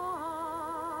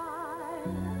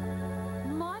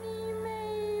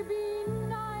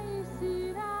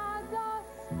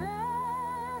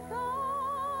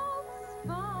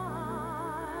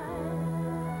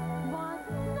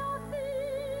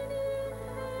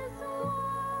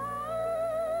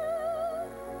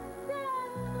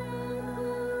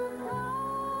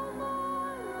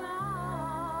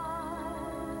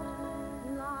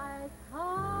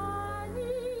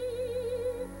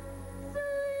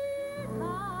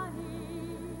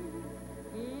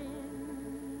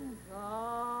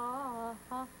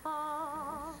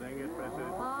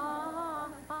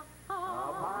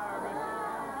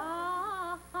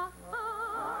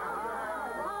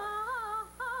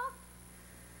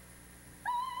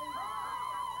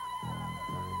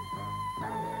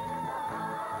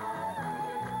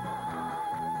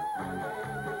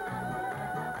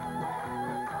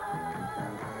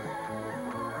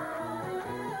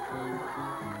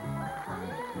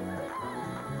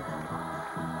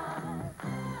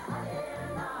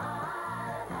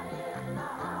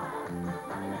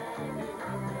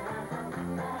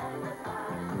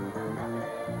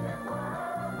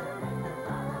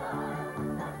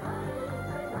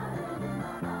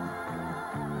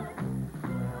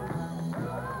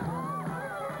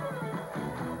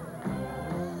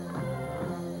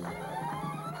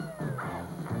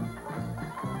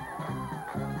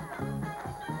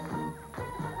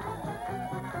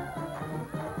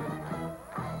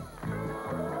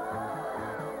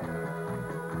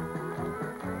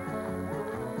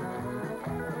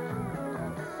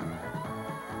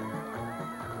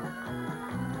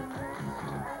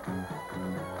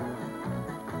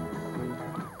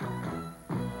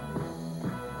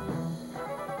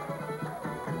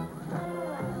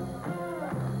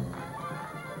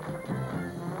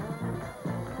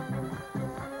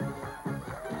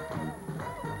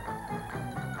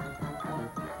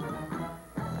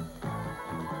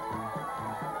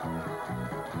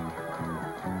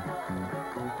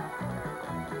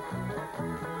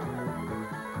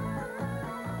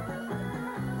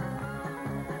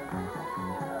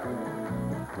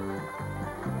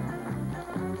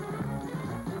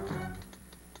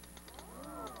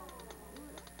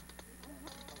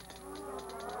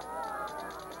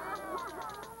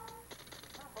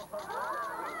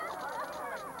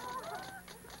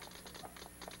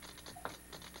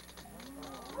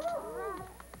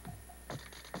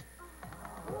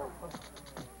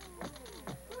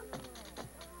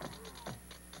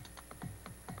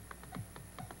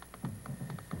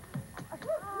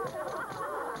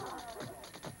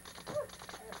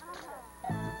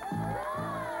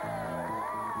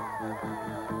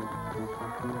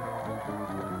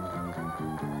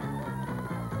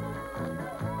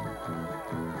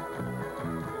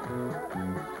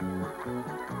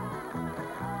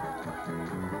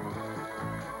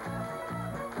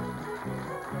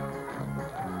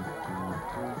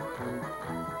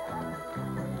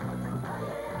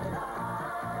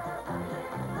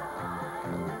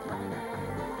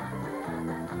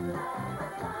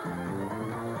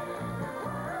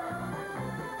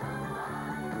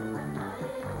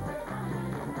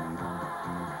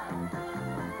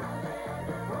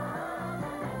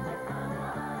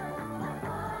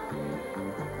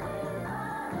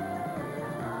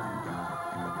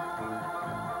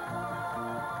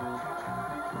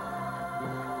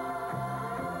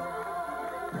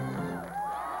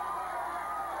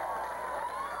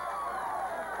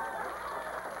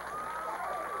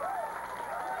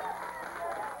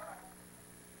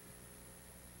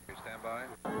 Stand by.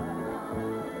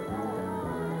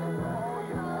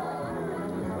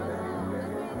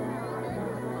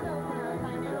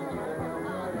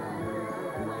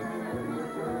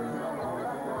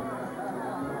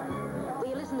 Will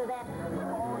you listen to that?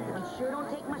 It sure don't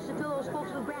take much to fill those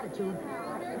folks with gratitude.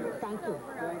 Thank you.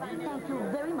 Thank you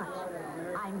very much.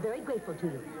 I'm very grateful to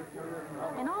you.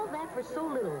 And all that for so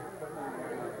little.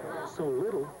 So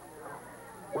little?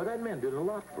 Well, that man did a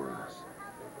lot for us.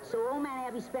 So old man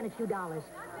Abby spent a few dollars.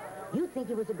 You'd think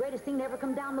it was the greatest thing to ever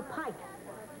come down the pike.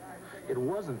 It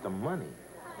wasn't the money.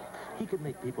 He could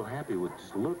make people happy with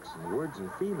just looks and words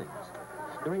and feelings.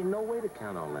 There ain't no way to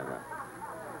count all that up.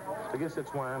 I guess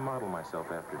that's why I model myself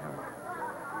after him.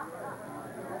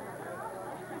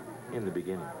 In the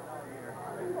beginning.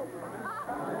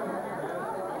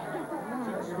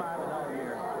 Keep smiling all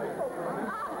year.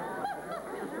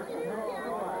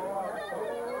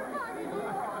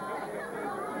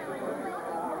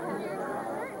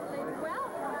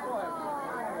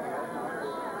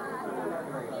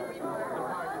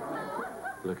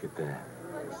 Look at that.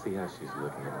 See how she's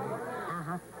looking at me.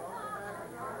 Uh-huh.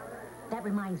 That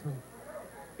reminds me.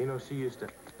 You know, she used to...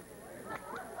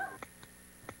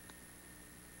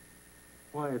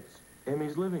 Why, it's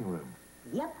Emmy's living room.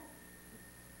 Yep.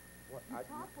 What?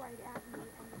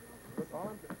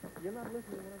 You're not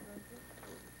listening to what I'm trying to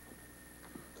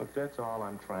say? Look, that's all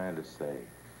I'm trying to say.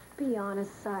 Be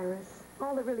honest, Cyrus.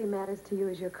 All that really matters to you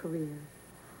is your career.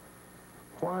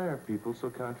 Why are people so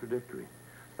contradictory?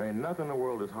 There ain't nothing the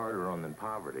world is harder on than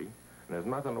poverty, and there's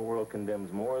nothing the world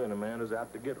condemns more than a man who's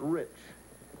out to get rich.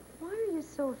 Why are you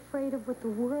so afraid of what the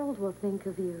world will think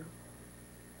of you?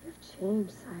 You've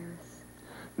changed, Cyrus.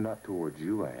 Not towards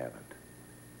you, I haven't.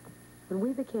 When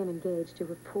we became engaged, you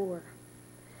were poor.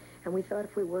 And we thought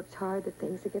if we worked hard that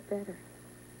things would get better.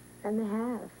 And they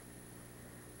have.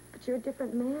 But you're a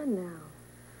different man now.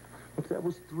 Look, that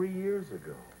was 3 years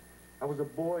ago. I was a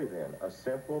boy then, a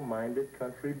simple-minded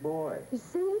country boy. You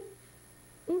see?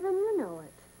 Even you know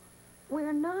it.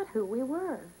 We're not who we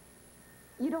were.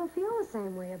 You don't feel the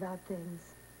same way about things.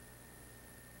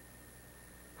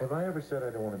 Have I ever said I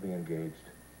don't want to be engaged?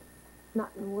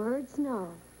 Not in words,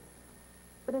 no.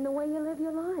 But in the way you live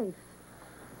your life.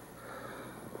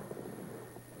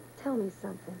 Tell me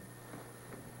something.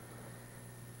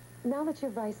 Now that you're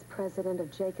vice president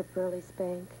of Jacob Burley's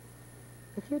bank,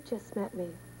 if you just met me,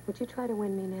 would you try to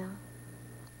win me now?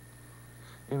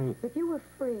 Amy... If you were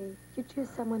free, you'd choose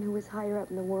someone who was higher up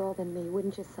in the world than me,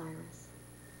 wouldn't you, Cyrus?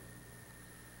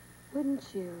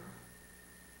 Wouldn't you?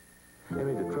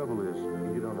 Amy, the trouble is,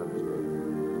 you don't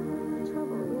understand. The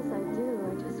trouble is, I do.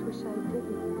 I just wish I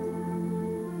didn't.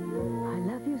 I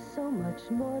love you so much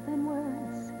more than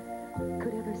words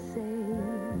could ever say.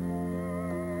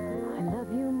 I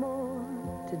love you more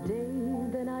today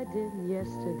than I did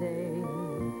yesterday.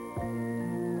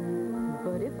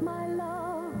 But if my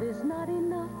love is not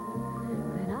enough,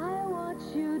 then I want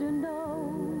you to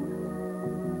know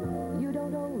you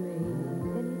don't owe me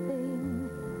anything.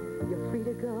 You're free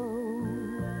to go.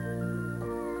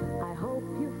 I hope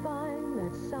you find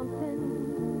that something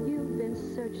you've been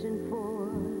searching for.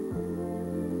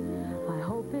 I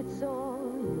hope it's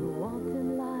all you want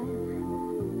in life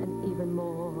and even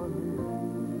more.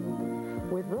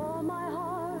 With all my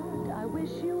heart, I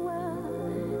wish you well,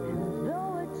 and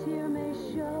though a tear may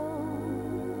show,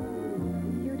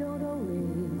 you don't owe me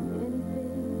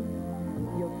anything.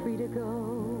 You're free to go.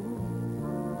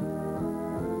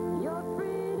 You're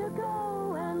free to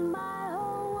go, and my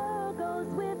whole world goes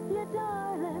with you,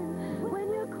 darling, when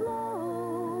you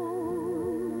close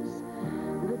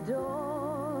the door.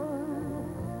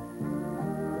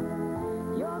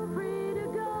 You're free to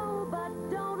go, but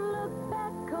don't look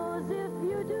back, 'cause if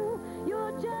you do,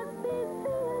 you'll just be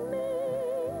seeing me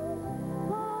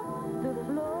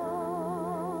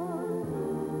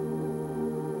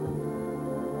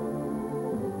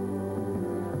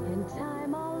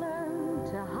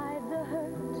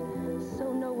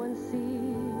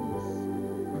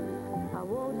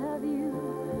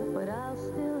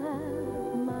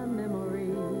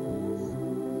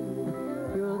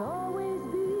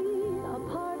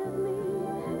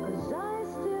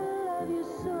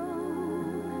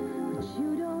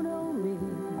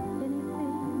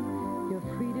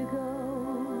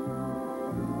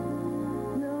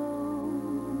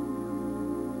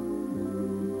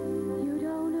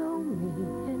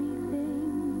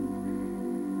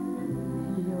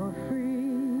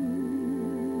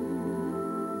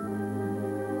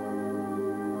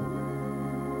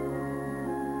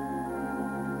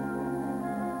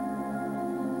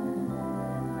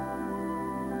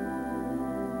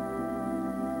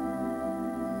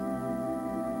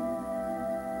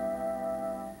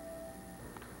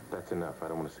That's enough. I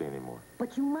don't want to see any more.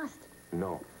 But you must.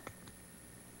 No.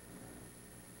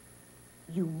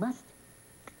 You must.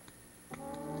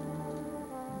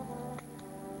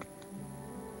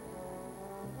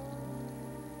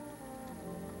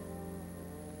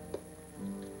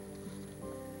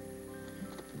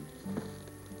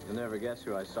 You'll never guess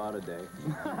who I saw today.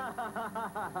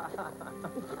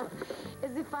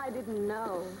 As if I didn't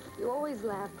know. You always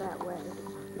laugh that way.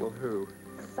 Well, who?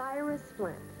 Cyrus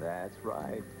Flint. That's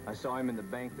right. I saw him in the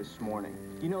bank this morning.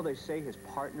 You know, they say his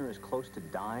partner is close to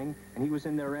dying, and he was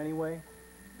in there anyway?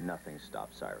 Nothing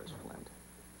stopped Cyrus Flint.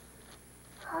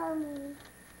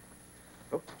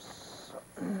 Oops.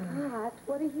 Scott,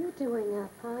 what are you doing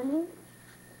up, honey?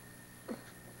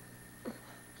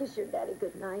 Kiss your daddy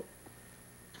good night.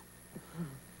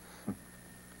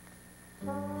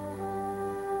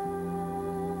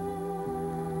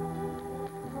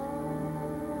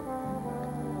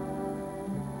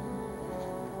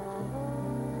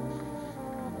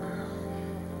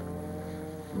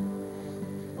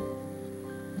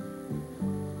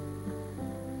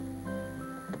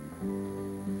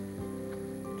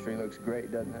 Tree looks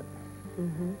great, doesn't it?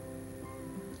 Mm-hmm.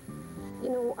 You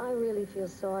know, I really feel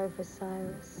sorry for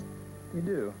Cyrus. You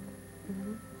do?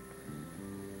 Mm-hmm.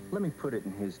 Let me put it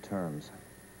in his terms.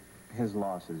 His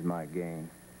loss is my gain.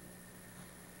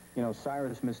 You know,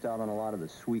 Cyrus missed out on a lot of the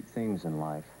sweet things in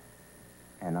life.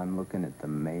 And I'm looking at the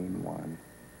main one.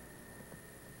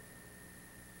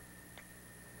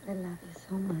 I love you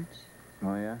so much.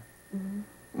 Oh, yeah? Mm-hmm.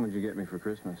 What'd you get me for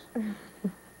Christmas? Come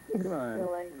on.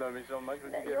 Silly. Love me so much.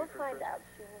 What'd you get You'll me for find Christmas? out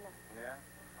soon enough. Yeah?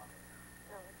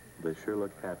 They sure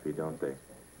look happy, don't they?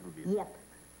 Yep.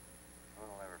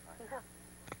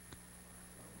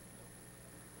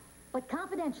 But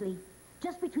confidentially,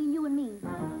 just between you and me,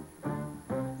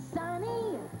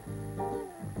 Sonny,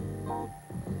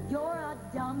 you're a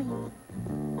dummy.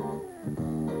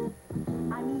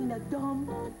 I mean a dumb.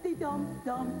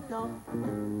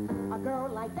 A girl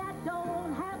like that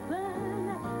don't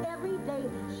happen every day.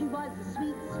 She was a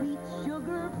sweet, sweet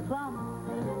sugar plum.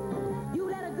 You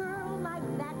let a girl like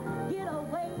that get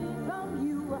away from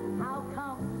you. How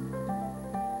come?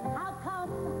 How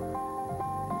come?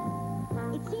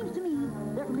 It seems to me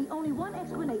there can be only one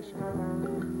explanation.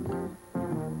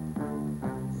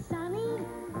 Sonny,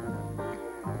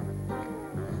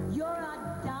 you're a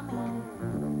dummy.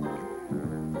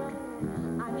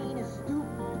 I mean a stoop.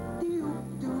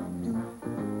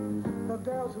 The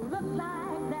girls who look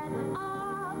like that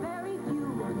are very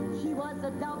few. She was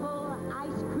a double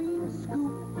ice cream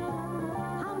scoop.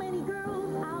 How many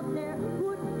girls out there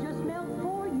would just melt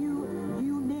for you?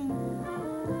 You name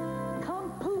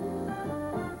come poop.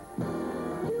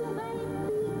 You may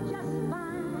be just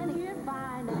fine here,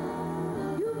 fine.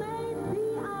 You may be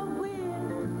a win.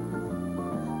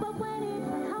 But when it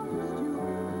comes to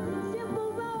simple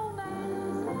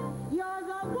romance, you're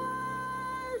the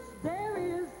worst there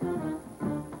is.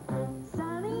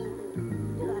 Sonny,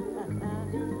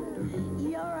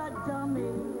 you're a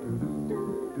dummy.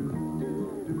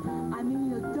 I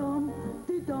mean a dumb.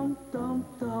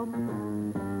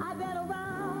 I've been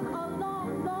around a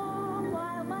long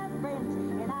while, my friends,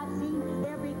 and I've seen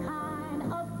every kind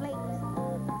of flakes.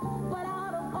 But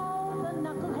out of all the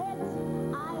knuckleheads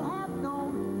I have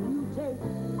known, you take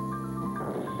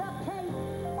the cake.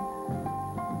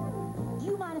 Do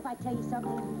you mind if I tell you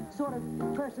something sort of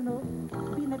personal,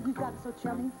 being that we've got so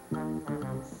chummy?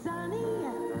 Sonny,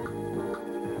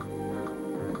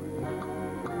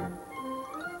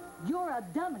 you're a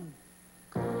dummy.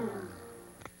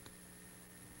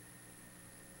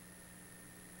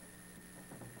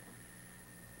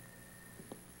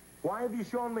 Why have you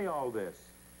shown me all this?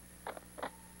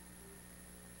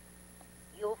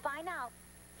 You'll find out.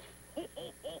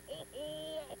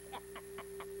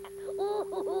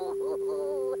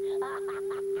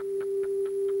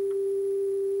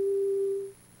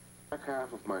 Back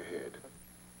half of my head.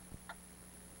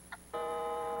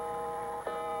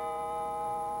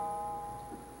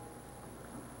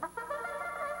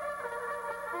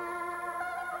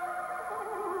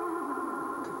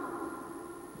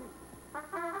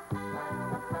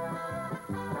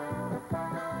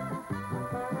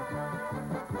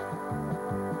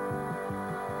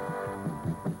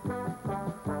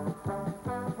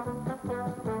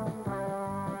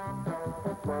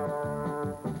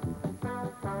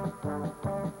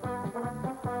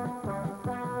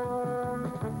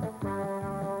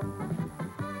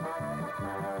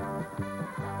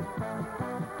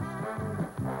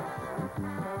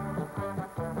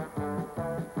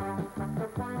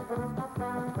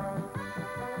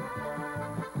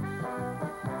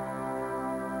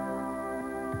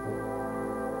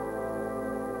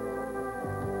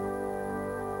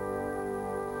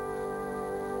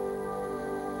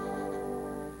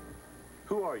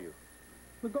 Who are you?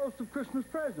 The ghost of Christmas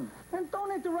present. And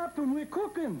don't interrupt when we're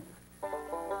cooking.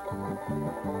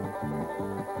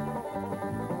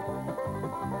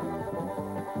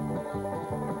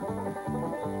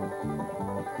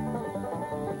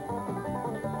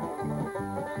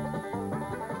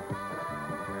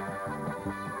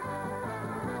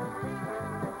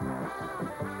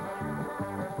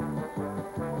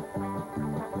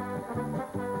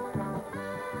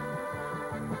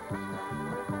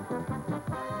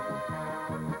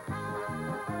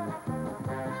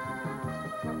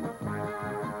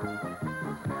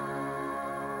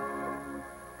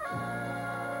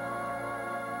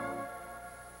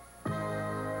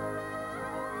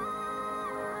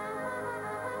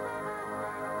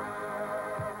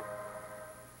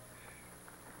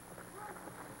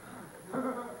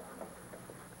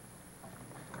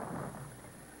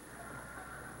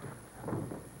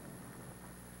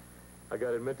 I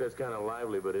gotta admit that's kind of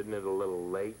lively, but isn't it a little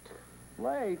late?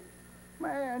 Late?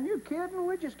 Man, you kidding?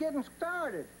 We're just getting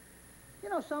started. You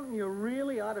know something? You're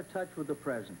really out of touch with the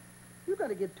present. You got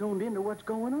to get tuned into what's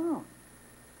going on.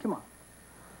 Come on,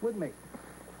 with me.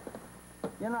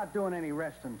 You're not doing any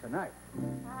resting tonight.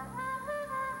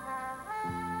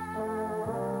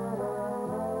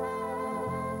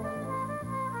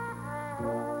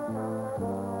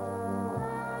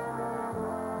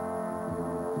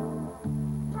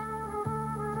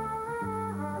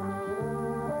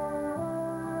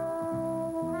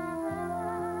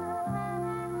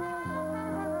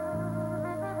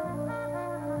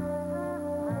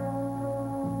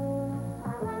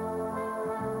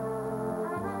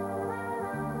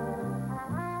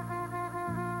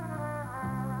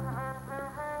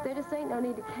 There just ain't no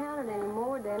need to count it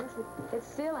anymore, Dennis. It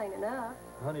still ain't enough.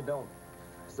 Honey, don't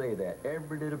say that.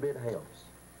 Every little bit helps.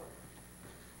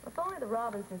 If only the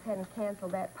Robinsons hadn't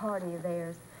canceled that party of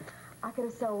theirs, I could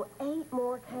have sold 8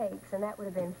 more cakes, and that would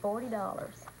have been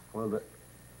 $40. Well,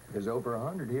 there's over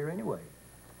 100 here anyway.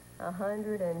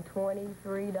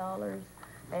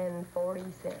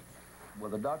 $123.40. Well,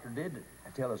 the doctor did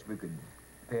tell us we could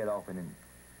pay it off in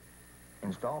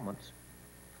installments.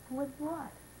 With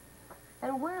what?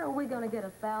 And where are we going to get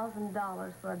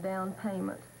 $1,000 for a down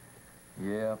payment?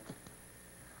 Yeah.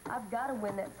 I've got to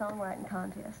win that songwriting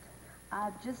contest.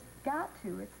 I've just got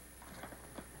to. It's...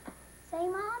 Say,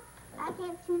 Mom, I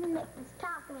can't seem to make this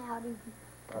talking out easy.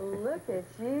 Well, look at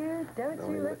you. Don't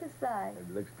you look a sight.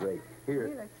 It looks great. Here.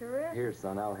 You look terrific. Here,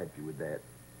 son, I'll help you with that.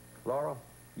 Laura,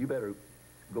 you better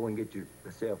go and get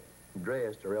yourself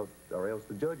dressed, or else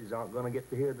the judges aren't going to get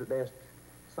to hear the last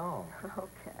song.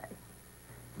 Okay.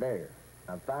 There.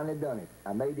 I've finally done it.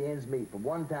 I made the ends meet for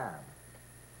one time.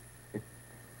 Is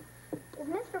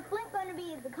Mr. Flint going to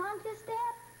be at the contest,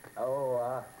 Dad? Oh,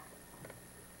 I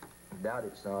doubt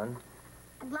it, son.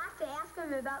 I'd like to ask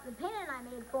him about the pennant I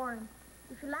made for him,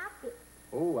 if he liked it.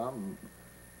 Oh, I'm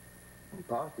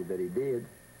positive that he did.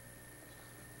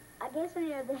 I guess when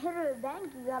you're the head of the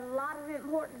bank, you got a lot of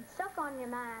important stuff on your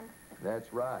mind.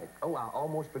 That's right. Oh, I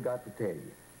almost forgot to tell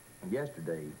you.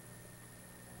 Yesterday,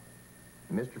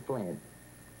 Mr. Flint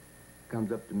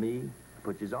comes up to me,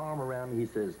 puts his arm around me. He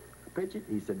says, Pritchett,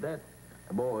 he said, that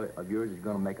boy of yours is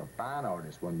going to make a fine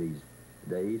artist one of these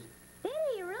days. Did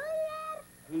he really, Dad?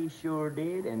 He sure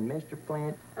did, and Mr.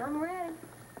 Flint... I'm ready.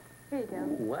 Here you go.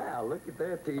 Wow, look at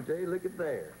that, TJ. Look at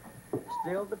there.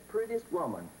 Still the prettiest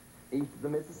woman east of the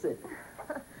Mississippi.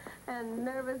 And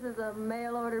nervous as a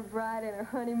mail-order bride in her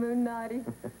honeymoon nightie.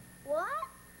 What?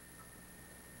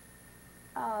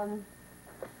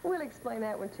 We'll explain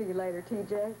that one to you later,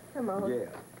 TJ. Come on. Yeah,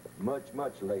 much,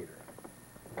 much later.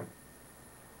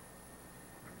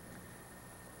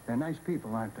 They're nice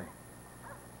people, aren't they?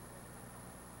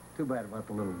 Too bad about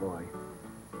the little boy.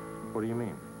 What do you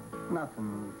mean?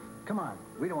 Nothing. Come on.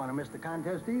 We don't want to miss the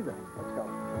contest either. Let's go.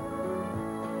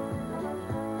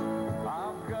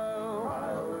 I'll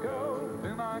go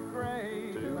to my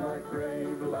grave,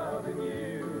 loving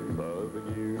you, loving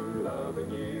you,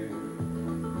 loving you.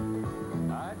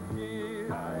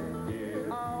 I'd give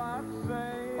all I'd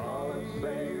say,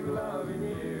 loving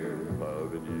you,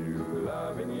 loving you,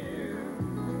 loving you.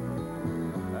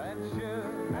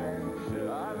 And should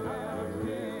I live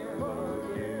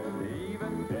again,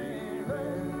 even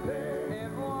then,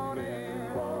 it won't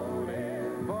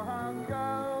end, for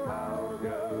I'll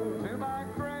go to my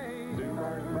grave,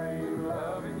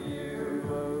 loving you,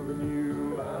 loving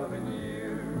you, loving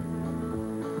you.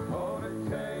 Oh, to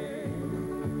take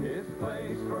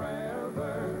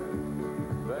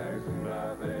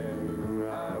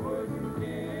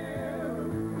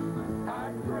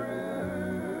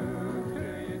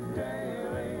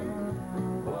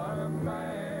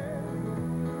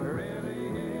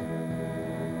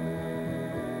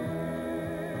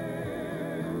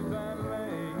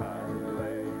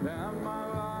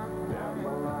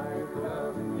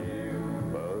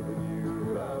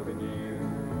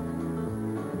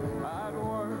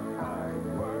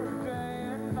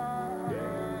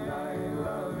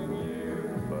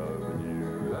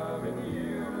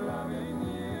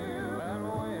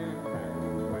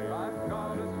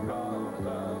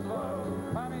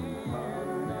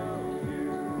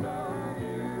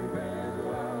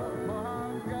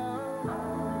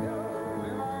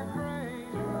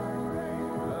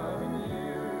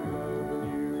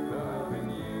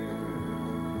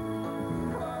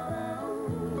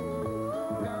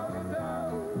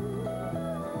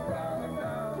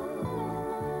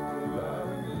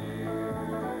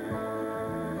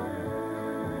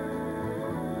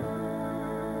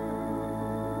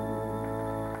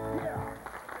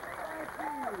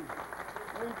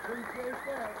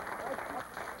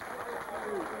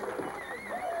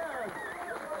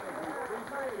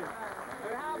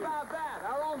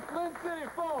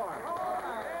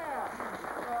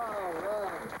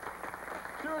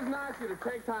is nice of you to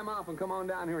take time off and come on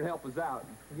down here and help us out.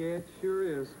 Yeah, it sure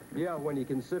is. Yeah, when you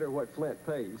consider what Flint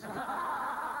pays.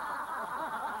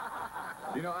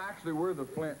 You know, actually, we're the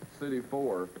Flint City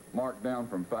 4, marked down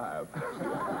from 5.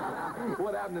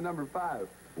 What happened to number 5?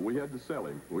 We had to sell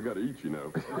him. We got to eat, you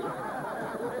know.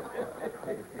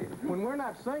 When we're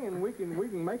not singing, we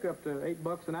can make up to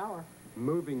 $8 an hour.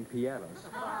 Moving pianos.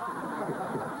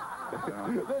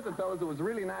 Listen, fellas, it was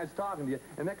really nice talking to you.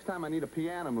 And next time I need a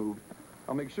piano moved,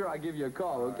 I'll make sure I give you a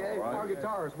call, okay? Right. Our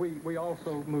guitars, we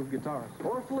also move guitars.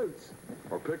 Or flutes.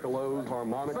 Or piccolos,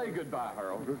 harmonica. Say goodbye,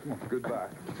 Harold. Goodbye.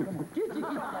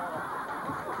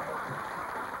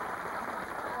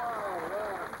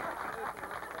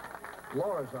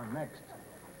 Laura's on next.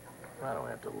 I don't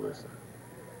have to listen.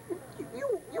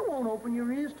 You won't open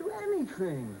your ears to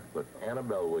anything. Look,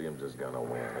 Annabelle Williams is gonna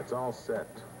win. It's all set.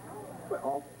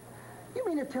 Well, you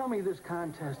mean to tell me this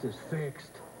contest is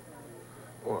fixed?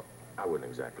 Well, I wouldn't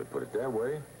exactly put it that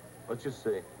way. Let's just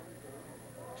say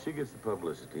she gets the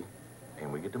publicity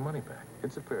and we get the money back.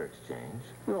 It's a fair exchange.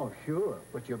 Oh, sure.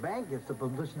 But your bank gets the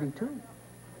publicity, too.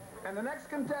 And the next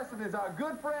contestant is our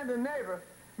good friend and neighbor,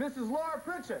 Mrs. Laura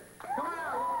Pritchett. Come on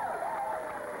out, Laura.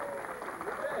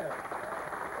 Yeah.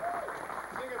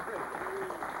 Sing it, please.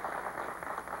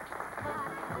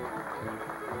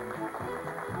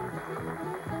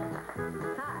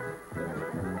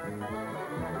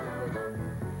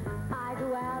 I go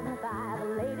out and buy the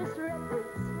latest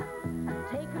records,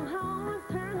 take them home and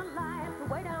turn the lights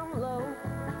way down low,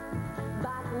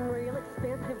 buy some real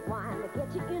expensive wine to get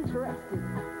you interested.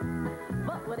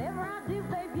 But whatever I do,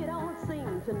 babe, you don't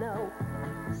seem to know.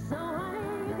 So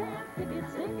honey, you can't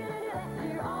stick it in your left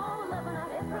ear. All the loving I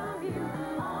get from you,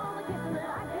 all the kissing that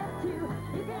I get too.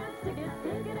 You can't stick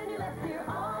it in your left ear.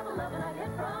 All the loving I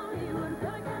get from you, and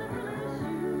feeling kind of shoe.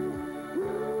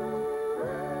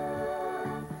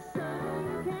 So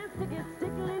you can't stick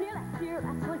it in your left ear.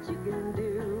 That's what you can do.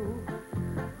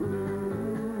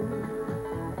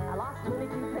 I lost 22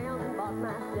 pounds and bought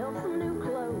myself some new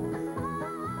clothes.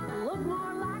 Look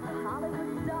more like a Hollywood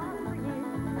star for you.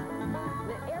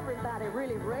 Now everybody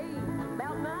really raved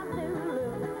about my new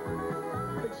look.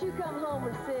 But you come home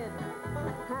and said,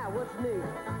 hi, what's new?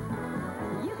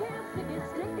 You can't stick it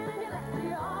in your left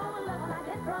ear. All the loving I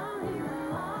get from you,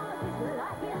 all the kissing that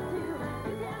I get too.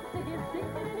 You can't stick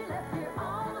it in your left ear.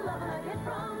 All the loving I get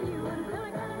from you, and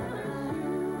really kind of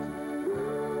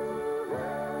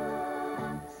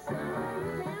so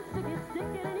you can't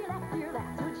stick it in your left ear.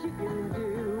 That's what you can do.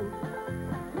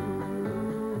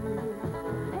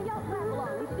 Hey, y'all clap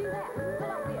along. We can do that.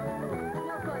 Come on here.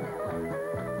 Y'all go that way.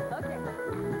 Okay.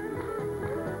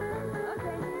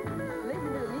 Okay. Listen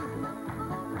to the music.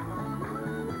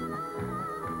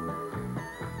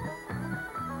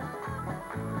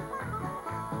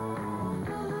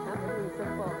 I'm doing so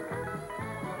far.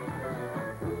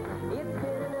 It's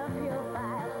been an uphill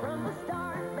fight from the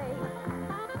start, babe.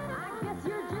 I guess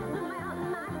you're just a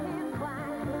mountain I can't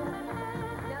climb.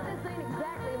 Now this ain't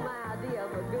exactly my idea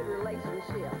of a good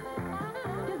relationship,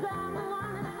 'cause I'm the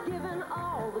one that's given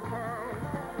all the time.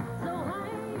 So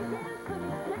honey, you can't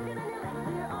stick it in your left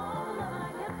ear. All the love I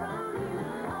get from you,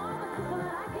 all the kissing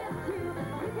that I get too.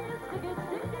 You can't stick it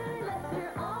in your left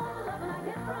ear. All the love I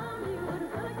get from you, and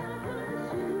feeling kind of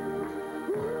shoe.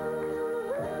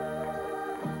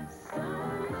 So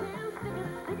you can't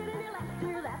stick it in your left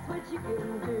ear. That's what you can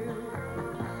do.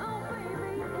 Oh baby,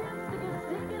 you can't stick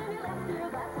it in your left ear.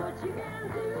 That's what you can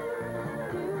do.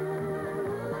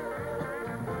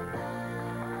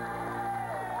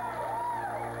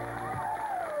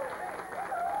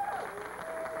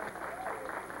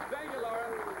 Thank you, Laura.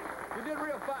 You did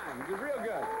real fine. You did real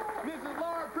good. Mrs.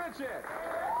 Laura Pritchett.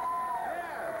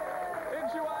 Yeah.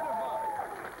 Isn't she wonderful?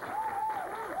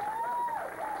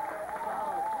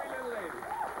 Oh, sweet little lady.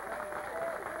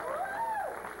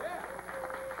 Yeah.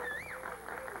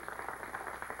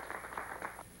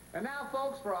 And now,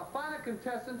 folks, for our final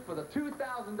contestant for the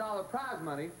 $2,000 prize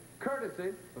money,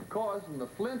 courtesy, of course, from the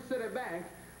Flint City Bank,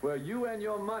 where you and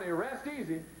your money rest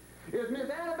easy, is Miss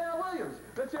Annabelle Williams.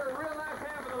 Let's hear a real nice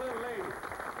hand for the little lady.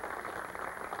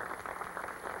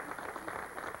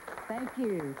 Thank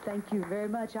you. Thank you very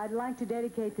much. I'd like to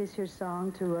dedicate this here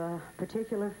song to a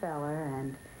particular fella,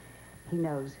 and he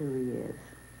knows who he is.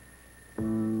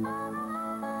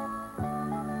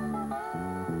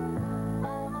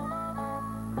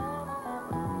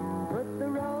 Put the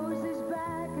roses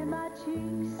back in my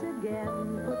cheeks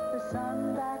again. Put the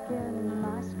sun back in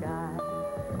my sky.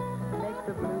 Make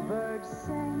the bluebirds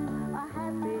sing a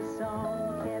happy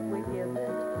song. Can't we give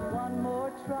it one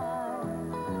more try?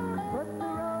 Put the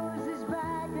roses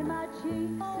back in my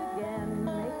cheeks again.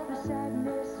 Make the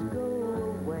sadness go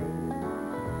away.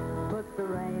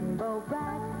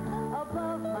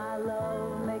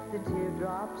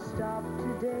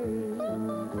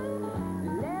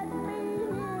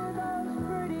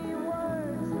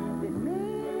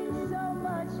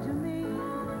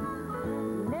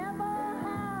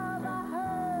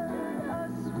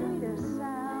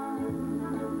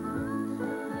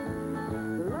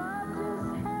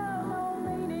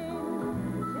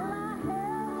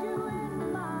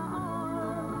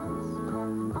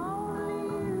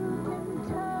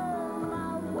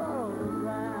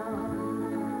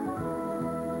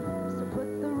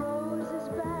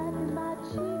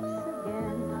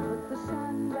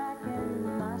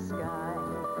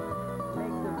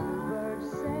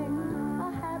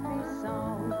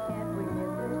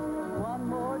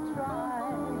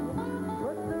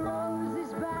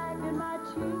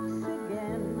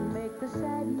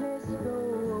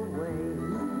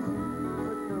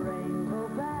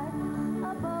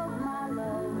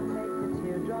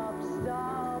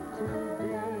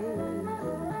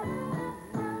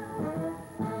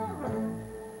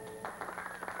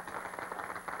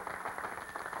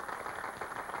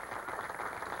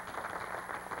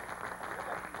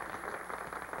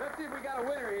 we got a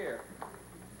winner here.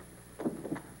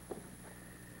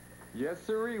 Yes,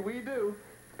 sirree, we do.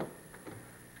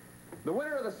 The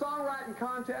winner of the songwriting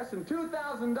contest and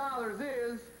 $2,000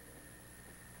 is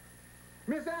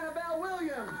Miss Annabelle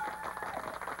Williams.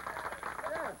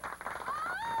 Yeah.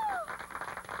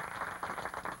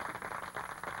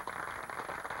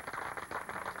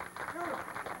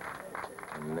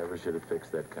 Never should have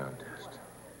fixed that contest.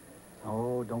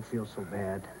 Oh, don't feel so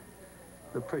bad.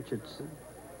 The Pritchards,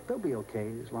 they'll be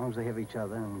okay as long as they have each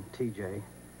other and TJ.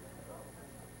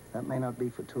 That may not be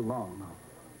for too long, though.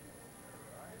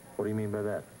 What do you mean by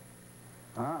that?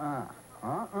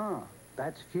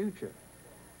 That's future.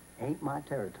 Ain't my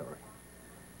territory.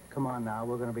 Come on now,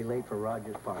 we're gonna be late for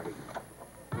Roger's party.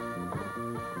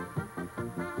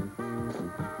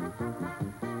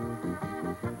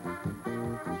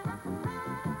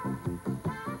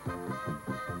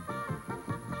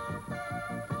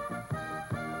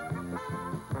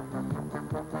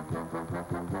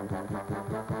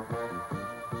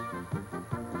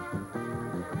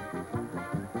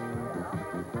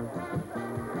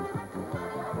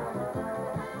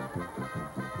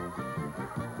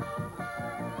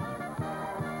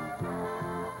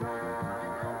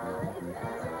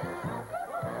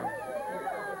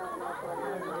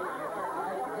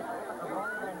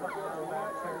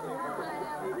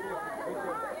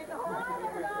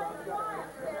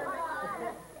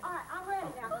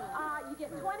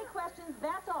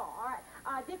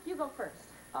 Dick, you go first.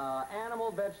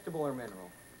 Animal, vegetable, or mineral?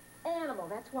 Animal,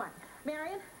 that's one.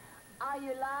 Marion, are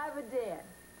you alive or dead?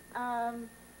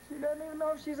 She doesn't even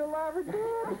know if she's alive or dead.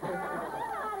 Get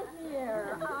out of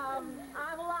here.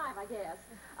 I'm alive, I guess.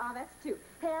 That's two.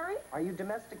 Harry? Are you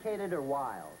domesticated or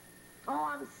wild? Oh,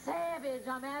 I'm savage.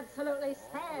 I'm absolutely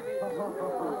savage.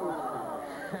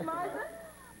 Martha?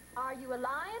 Are you a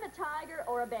lion, a tiger,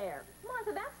 or a bear?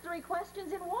 Martha, that's three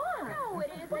questions in one. No, it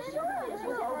isn't. Well, sure it is.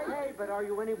 Okay, but are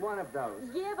you any one of those?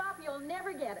 Give up, you'll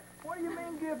never get it. What do you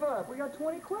mean give up? We got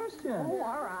 20 questions. Oh,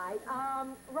 all right.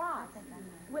 Ross.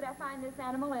 Would I find this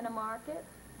animal in a market?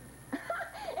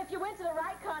 If you went to the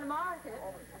right kind of market.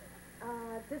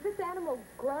 Does this animal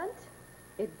grunt?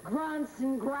 It grunts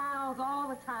and growls all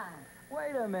the time.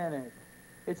 Wait a minute.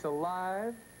 It's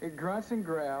alive, it grunts and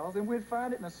growls, and we'd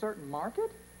find it in a certain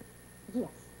market? Yes.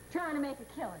 Trying to make a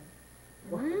killing.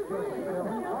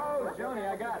 Oh, Joni,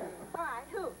 I got it. All right,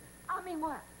 who? I mean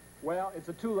what? Well, it's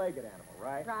a two-legged animal,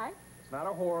 right? Right. It's not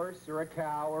a horse or a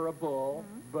cow or a bull,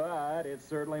 but it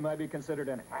certainly might be considered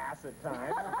an ass at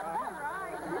times.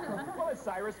 Right. Well, it's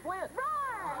Cyrus Flint. Right.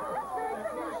 That's very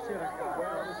good.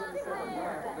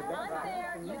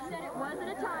 Unfair. You said it wasn't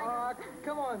a tiger.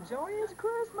 Come on, Joni, it's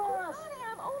Christmas. Honey,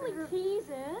 I'm only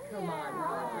teasing. Come on,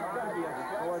 you've got to be a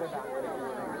sport about this.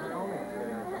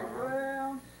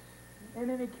 Well, in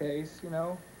any case, you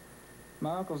know,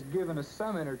 my uncle's given us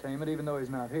some entertainment, even though he's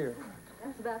not here.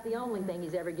 That's about the only thing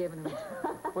he's ever given me.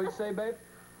 What'd you say, babe?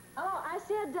 Oh, I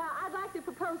said I'd like to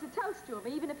propose a toast to him,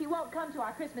 even if he won't come to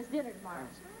our Christmas dinner tomorrow.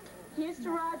 Here's to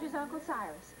Roger's Uncle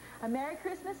Cyrus. A Merry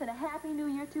Christmas and a Happy New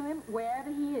Year to him, wherever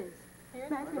he is.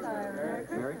 Merry Christmas.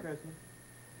 Merry Christmas.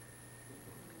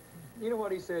 You know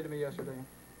what he said to me yesterday?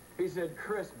 He said,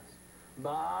 Christmas.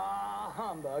 Bah,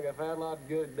 humbug. If that lot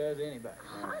good does anybody.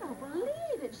 I don't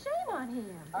believe it. Shame on him.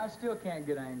 I still can't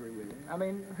get angry with him. I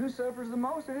mean, who suffers the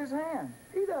most at his hand?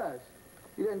 He does.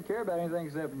 He doesn't care about anything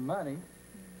except money.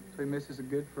 So he misses the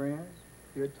good friends,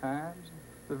 good times,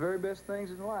 the very best things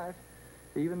in life,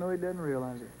 even though he doesn't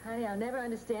realize it. Honey, I'll never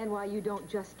understand why you don't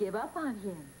just give up on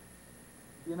him.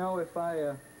 You know, if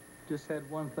I just had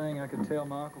one thing I could tell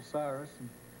my Uncle Cyrus and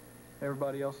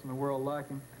everybody else in the world like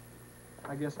him,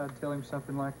 I guess I'd tell him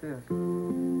something like this.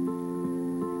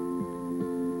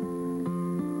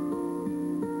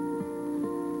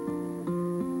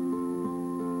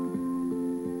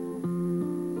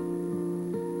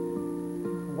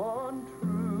 One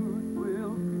truth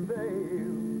will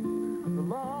prevail, the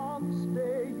longer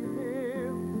stay you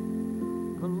live,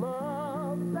 the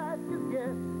love that you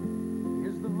get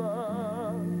is the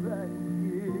love that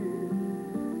you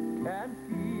give. Can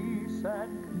peace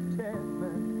and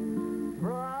contentment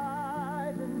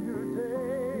brighten your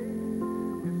day?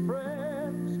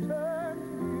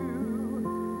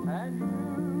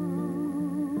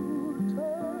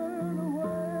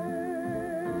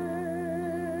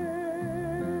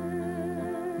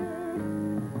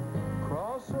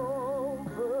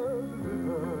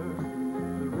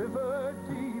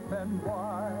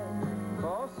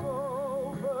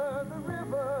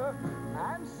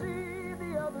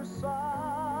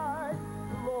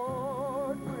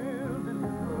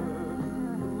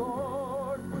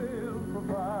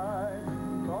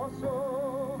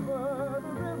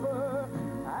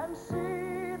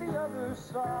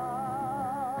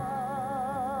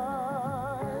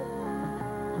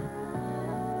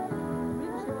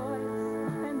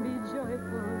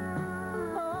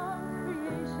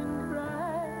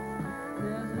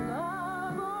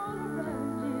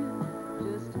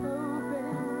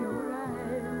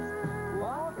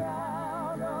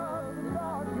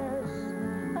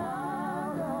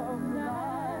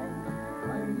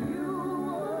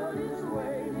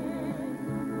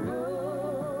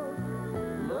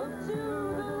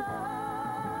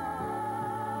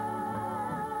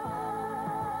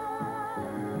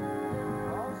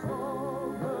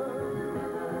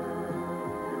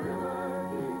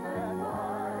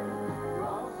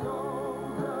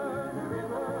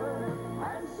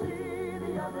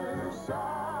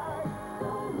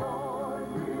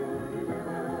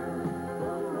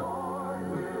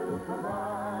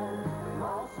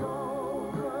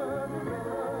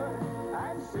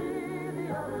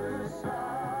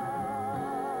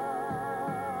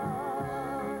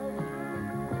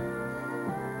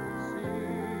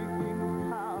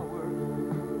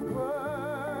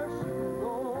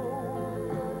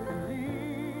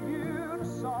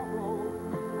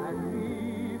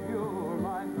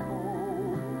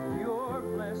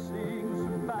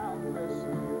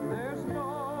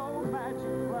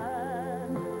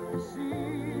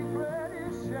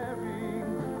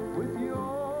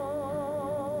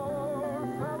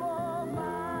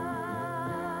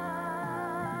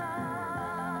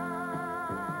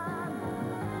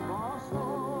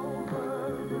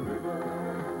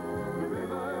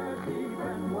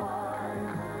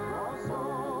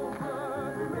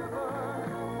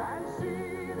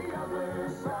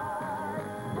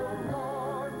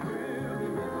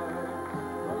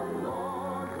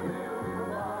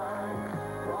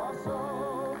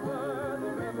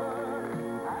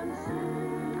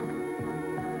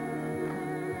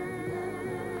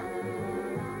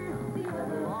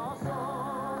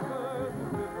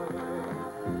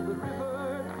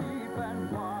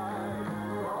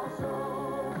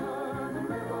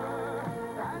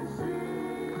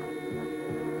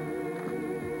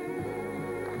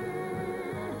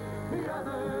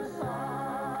 other side.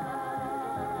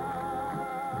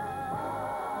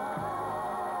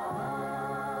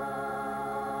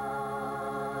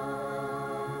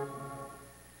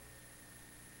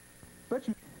 But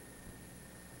you...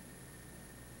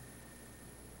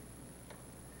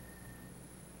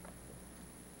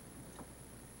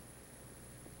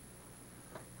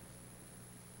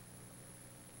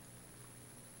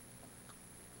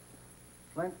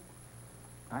 Flint,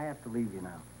 I have to leave you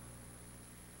now.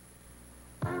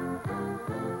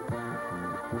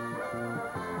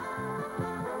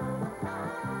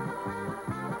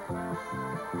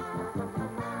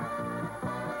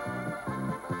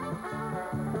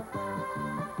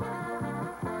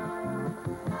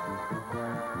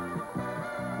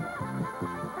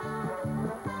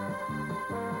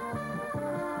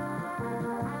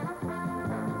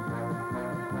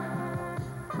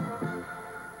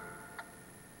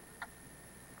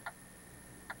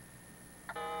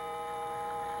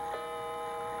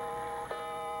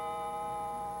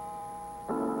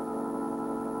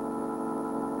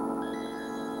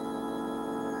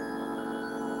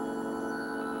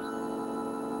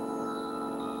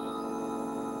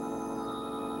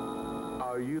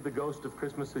 Are you the ghost of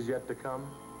Christmases yet to come?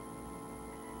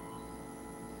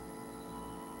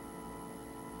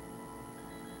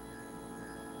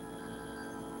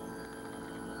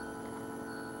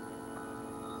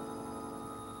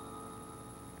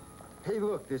 Hey,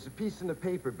 look, there's a piece in the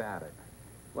paper about it.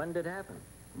 When did it happen?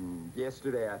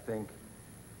 Yesterday, I think.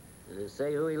 Does it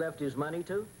say who he left his money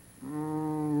to?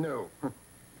 No.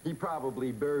 He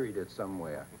probably buried it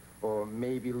somewhere. Or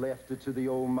maybe left it to the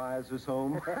old miser's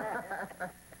home.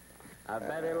 I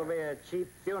bet it'll be a cheap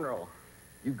funeral.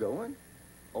 You going?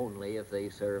 Only if they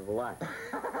serve lunch.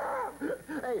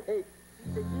 Hey,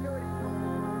 you know what?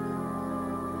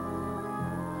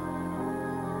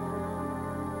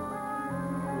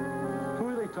 Who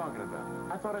are they talking about?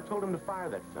 I thought I told him to fire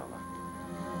that fella.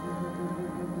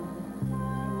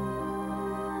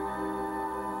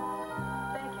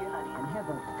 Thank you, honey, and have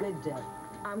a good day.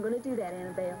 I'm going to do that,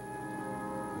 Annabelle.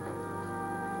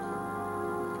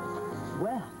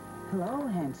 Well, hello,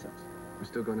 handsome. We're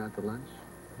still going out to lunch?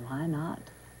 Why not?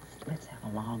 Let's have a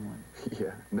long one.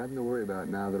 Yeah, nothing to worry about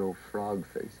now that old frog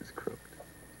face is crooked.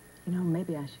 You know,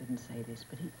 maybe I shouldn't say this,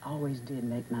 but he always did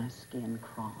make my skin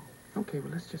crawl. Okay,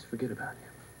 well, let's just forget about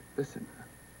him. Listen,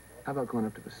 how about going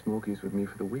up to the Smokies with me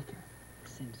for the weekend?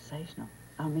 Sensational.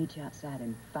 I'll meet you outside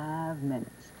in 5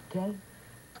 minutes, okay?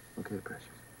 Okay, precious.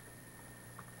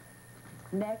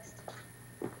 Next.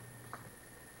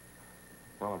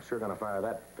 Well, I'm sure gonna fire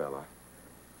that fella.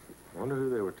 Wonder who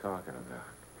they were talking about.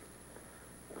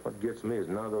 What gets me is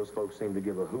none of those folks seem to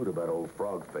give a hoot about old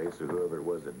Frogface or whoever it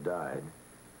was that died.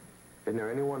 Isn't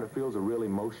there anyone that feels a real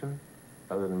emotion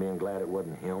other than being glad it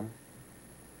wasn't him?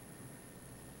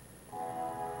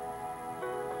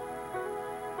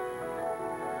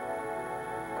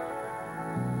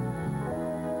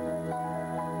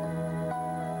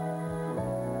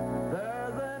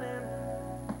 There's an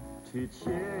empty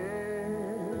chair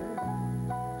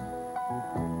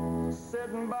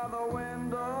sitting by the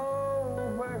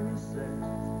window where he sits,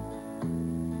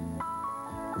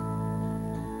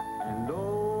 and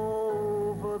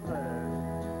over there,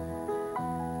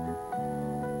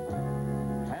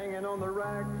 hanging on the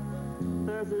rack,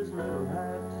 there's his little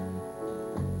hat,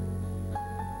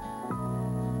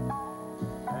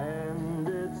 and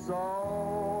it's almost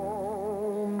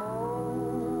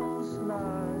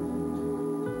night.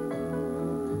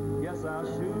 Guess I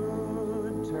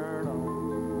should turn on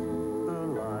the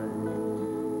light,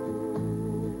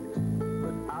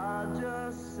 but I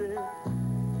just sit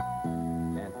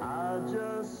and I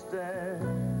just stare,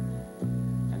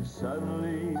 and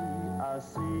suddenly I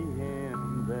see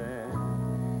him there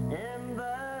in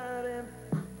that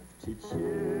empty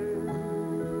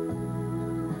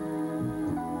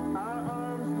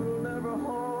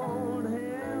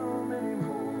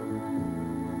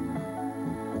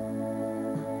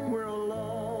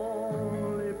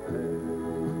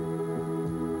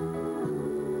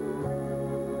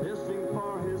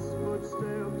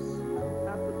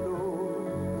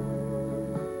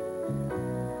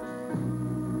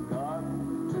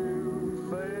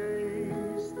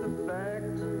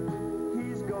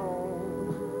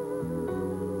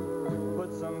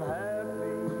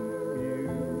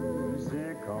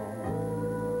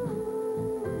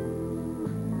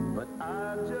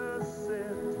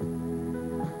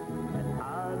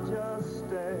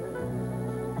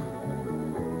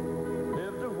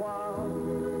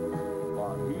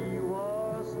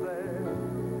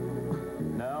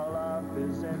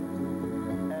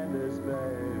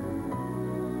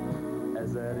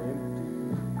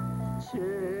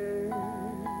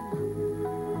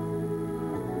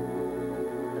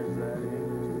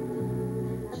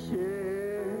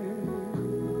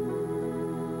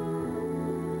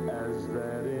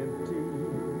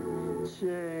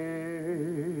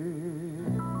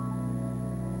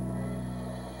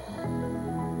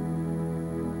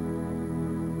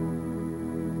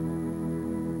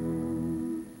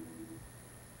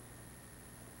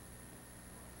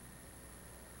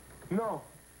No.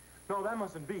 No, that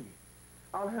mustn't be.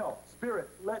 I'll help. Spirit,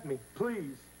 let me,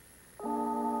 please. Get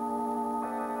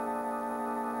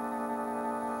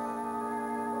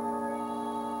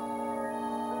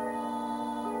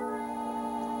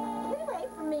away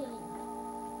from me.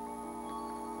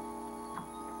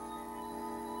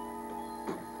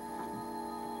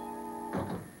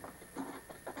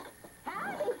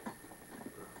 Howdy.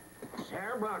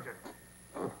 Sarah Bronson,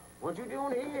 what you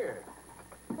doing here?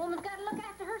 Woman's got to look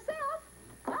after herself.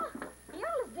 Ah, he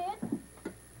always did.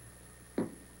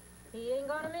 He ain't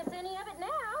gonna miss any of it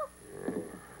now.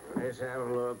 Let's have a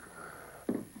look.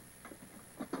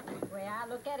 The way I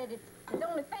look at it, it's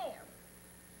only fair.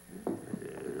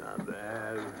 Not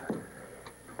bad.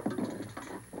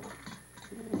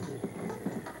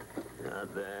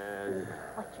 Not bad.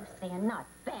 What you saying? Not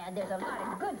bad. There's a lot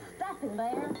of good stuff in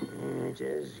there.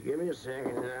 Just give me a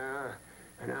second now,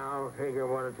 and I'll figure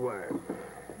what it's worth.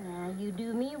 Now, you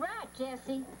do me right,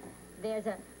 Jesse. There's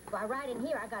right in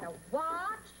here, I got a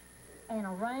watch and a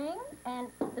ring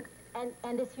and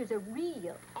this here's a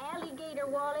real alligator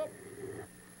wallet.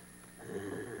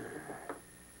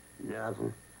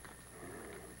 Nothing.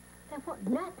 There wasn't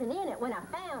nothing in it when I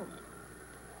found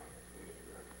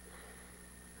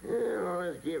it. Yeah,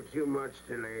 let's give too much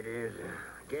to ladies.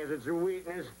 Guess it's a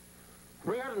weakness.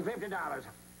 $350.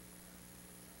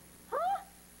 Huh?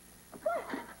 What?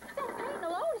 That ain't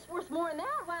alone. It's worth more than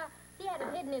that. Why, he had it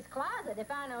hid in his closet, if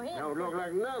I know him. Don't look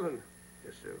like nothing.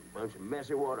 Just a bunch of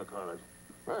messy watercolors.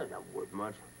 Well, it's not worth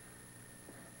much.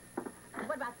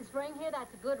 What about this ring here?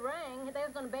 That's a good ring. They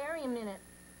was gonna bury him in it.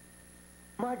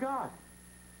 My God.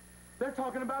 They're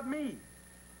talking about me.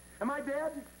 Am I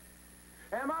dead?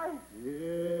 Am I?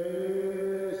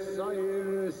 Yes,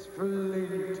 Cyrus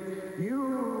Flint,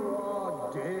 you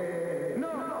are dead.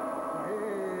 No!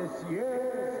 Yes,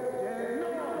 yes, dead.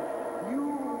 No! You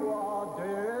are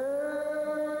dead.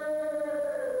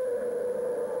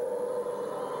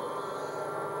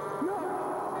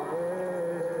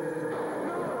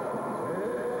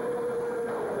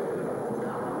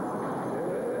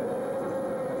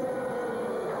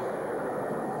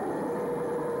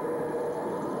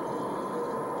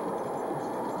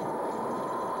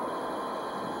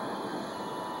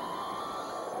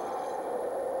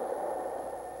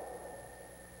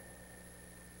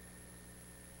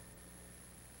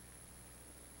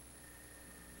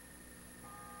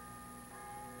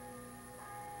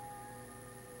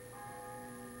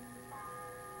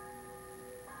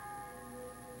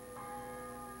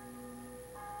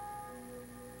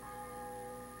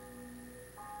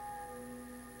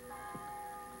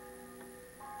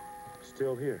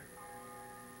 Still here.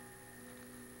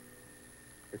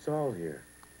 It's all here.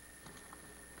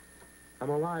 I'm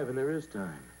alive and there is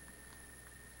time.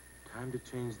 Time to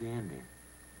change the ending.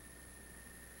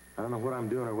 I don't know what I'm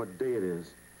doing or what day it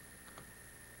is.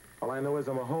 All I know is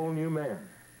I'm a whole new man.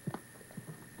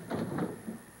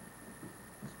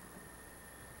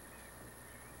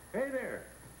 Hey there.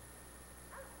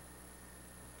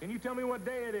 Can you tell me what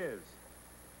day it is?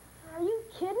 Are you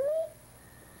kidding me?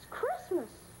 It's Christmas.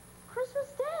 Christmas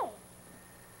Day.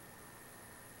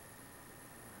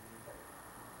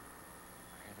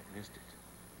 I haven't missed it.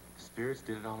 The spirits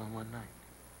did it all in one night.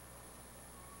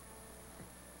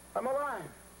 I'm alive.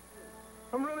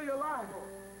 I'm really alive.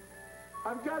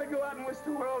 I've got to go out and wish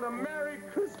the world a Merry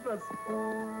Christmas.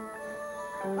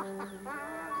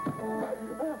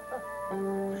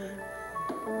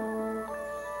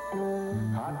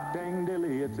 Hot dang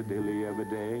dilly, it's a dilly of a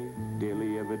day,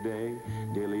 dilly of a day,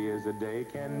 dilly as a day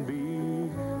can be.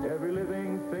 Every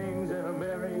living thing's in a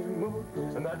merry mood,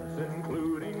 and that's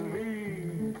including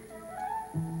me.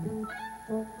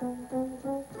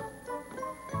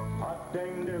 Hot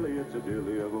dang dilly, it's a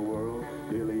dilly of a world,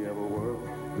 dilly of a world,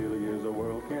 dilly as a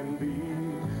world can be.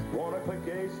 Wanna click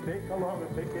a steak along a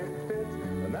picket fence,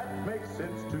 and that makes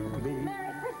sense to me.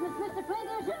 Merry Christmas, Mr. Flint.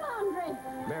 Here's your laundry.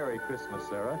 Merry Christmas,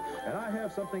 Sarah, and I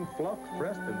have something fluffed,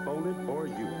 pressed, and folded for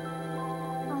you.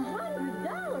 $100.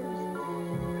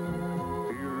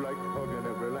 Feel like hugging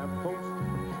every lamppost,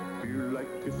 feel like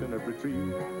kissing every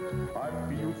tree. I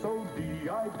feel so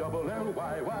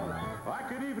D-I-double-L-Y-Y, I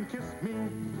could even kiss me.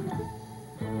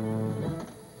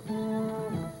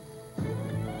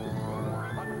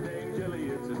 Hot dang dilly,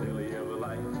 it's a dilly of a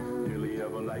life, dilly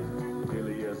of a life,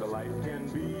 dilly as a life can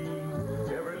be.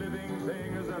 Every living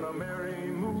thing is in a merry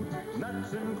mood, and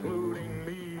that's including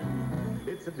me.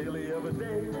 It's a dilly of a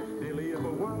day, dilly of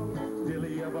a world,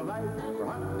 dilly of a life, for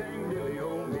hot dang dilly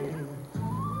o' me.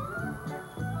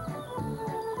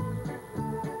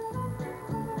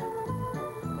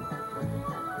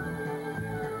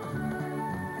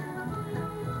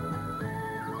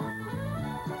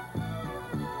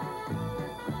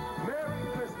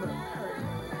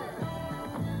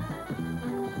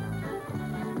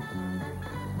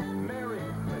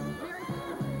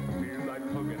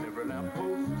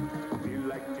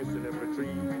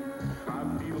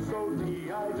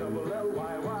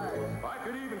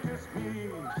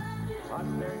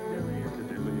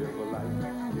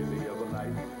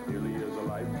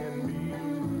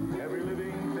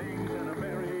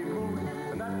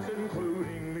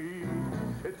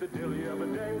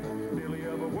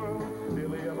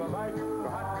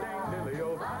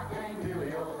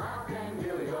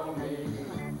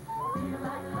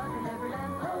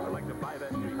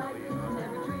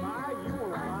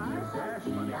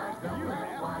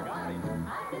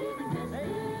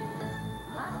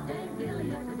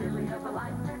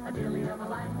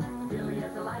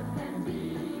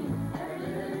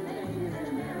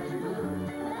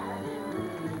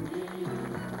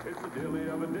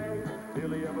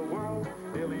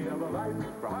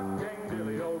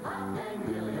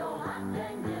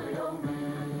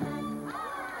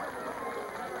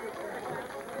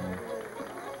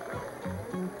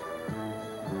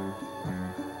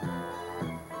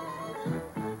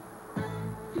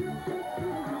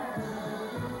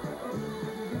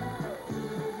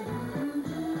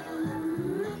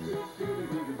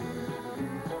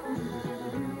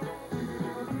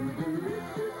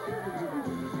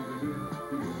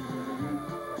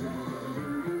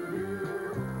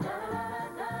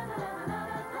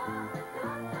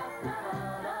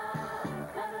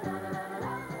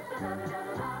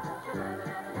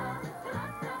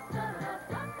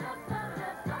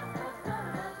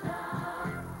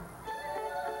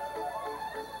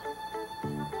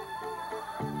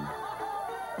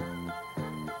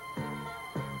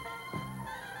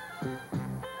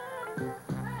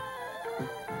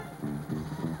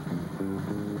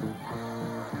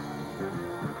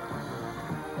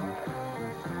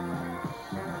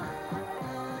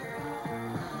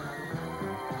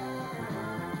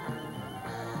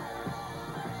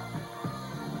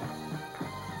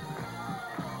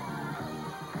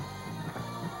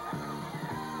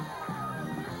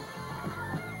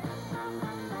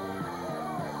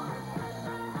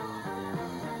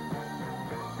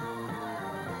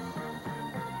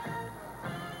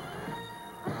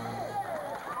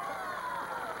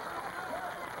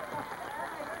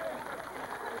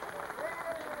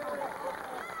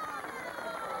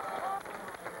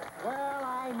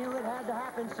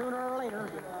 happen sooner or later.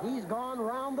 He's gone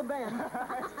round the bend.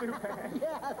 That's too bad.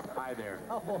 Yes. Hi there.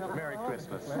 Merry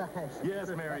Christmas. Yes,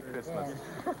 Merry Christmas.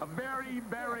 A very,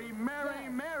 very merry,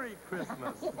 merry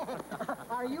Christmas.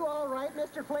 Are you all right,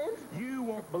 Mr. Flint? You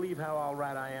won't believe how all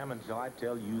right I am until I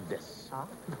tell you this. Huh?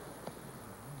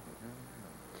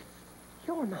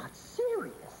 You're not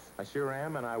serious. I sure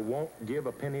am, and I won't give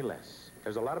a penny less.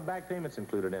 There's a lot of back payments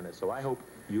included in it, so I hope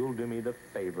you'll do me the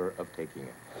favor of taking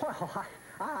it. Well,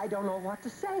 I don't know what to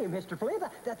say, Mr. Flint.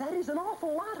 That is an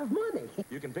awful lot of money.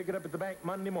 You can pick it up at the bank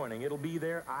Monday morning. It'll be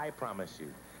there, I promise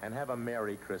you. And have a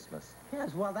Merry Christmas.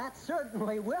 Yes, well, that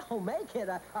certainly will make it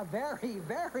a very,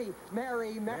 very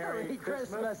merry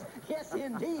Christmas. Yes,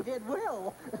 indeed, it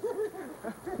will.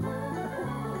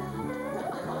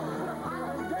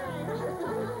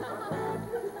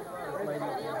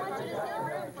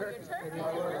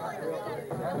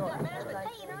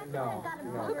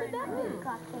 Who could that be?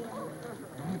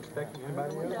 You expecting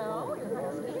anybody else? No.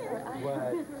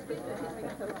 What?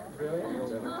 Really?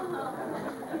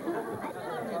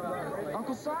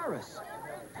 Uncle Cyrus.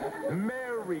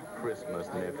 Merry Christmas,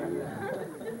 nephew.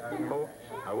 Oh,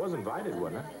 I was invited,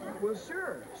 wasn't I? Well,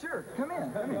 sure. Come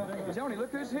in. Joni,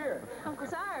 look who's here. Uncle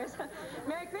Cyrus,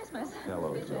 Merry Christmas.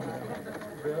 Hello, John.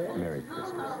 Merry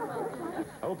Christmas.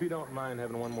 I hope you don't mind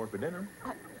having one more for dinner.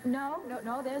 No,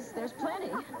 there's plenty.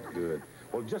 Good.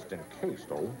 Well, just in case,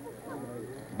 though,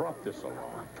 brought this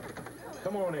along.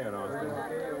 Come on in, Austin.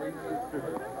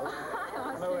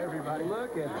 Hello, everybody.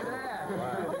 Look at that.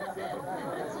 Wow.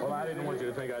 Well, I didn't want you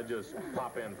to think I'd just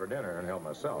pop in for dinner and help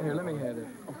myself. Here, let me have it.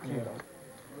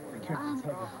 Okay.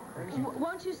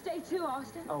 Won't you stay too,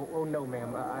 Austin? Oh, no,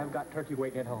 ma'am. I've got turkey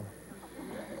waiting at home.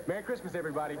 Merry Christmas,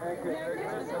 everybody. Merry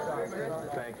Christmas.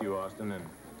 Thank you, Austin, and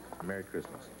Merry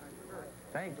Christmas.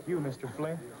 Thank you, Mr.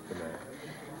 Flint. Good night.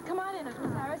 Come on in, Uncle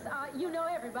Cyrus. You know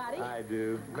everybody. I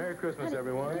do. Merry Christmas,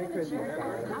 everyone. Merry Christmas.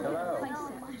 Hello.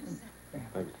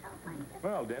 Thank you.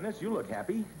 Well, Dennis, you look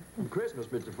happy. Christmas,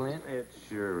 Mr. Flint. It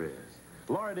sure is.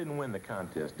 Laura didn't win the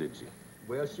contest, did she?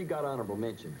 Well, she got honorable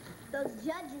mention. Those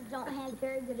judges don't have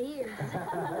very good ears.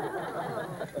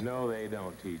 No, they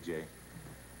don't, TJ.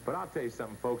 But I'll tell you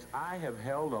something, folks. I have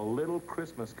held a little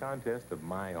Christmas contest of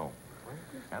my own.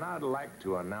 And I'd like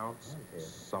to announce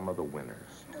some of the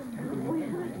winners.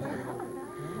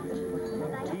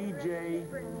 TJ,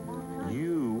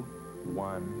 you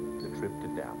won the trip to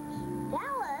Dallas.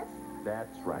 Dallas?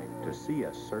 That's right, to see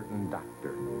a certain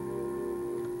doctor.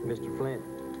 Mr. Flint,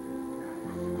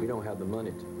 we don't have the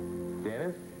money to...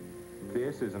 Dennis,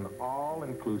 this is an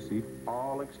all-inclusive,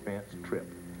 all-expense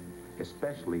trip,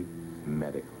 especially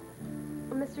medical.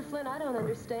 Mr. Flint, I don't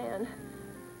understand.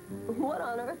 What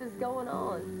on earth is going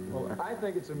on? Well, I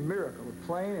think it's a miracle, a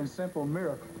plain and simple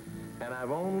miracle. And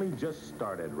I've only just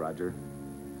started, Roger.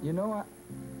 You know,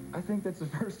 I think that's the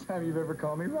first time you've ever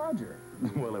called me Roger.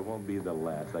 Well, it won't be the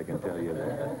last, I can tell you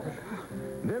that.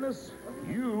 Dennis,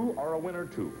 you are a winner,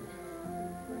 too.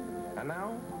 And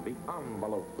now, the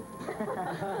envelope.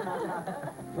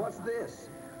 What's this?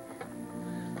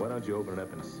 Why don't you open it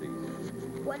up and see?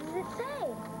 What does it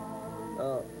say?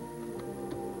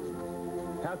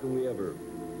 How can we ever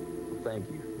thank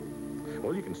you?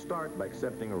 Well, you can start by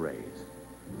accepting a raise.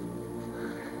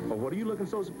 Well, what are you looking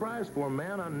so surprised for,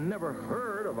 man? I never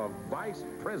heard of a vice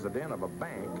president of a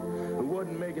bank who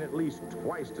wasn't making at least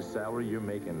twice the salary you're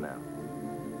making now.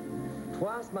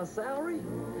 Twice my salary?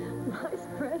 Vice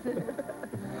President.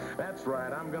 That's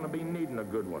right. I'm going to be needing a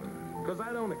good one, because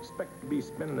I don't expect to be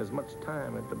spending as much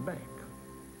time at the bank.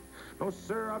 No,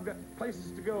 sir, I've got places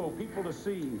to go, people to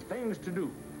see, things to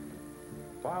do,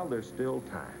 while there's still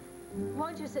time.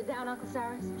 Won't you sit down, Uncle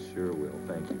Cyrus? Sure will.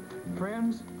 Thank you.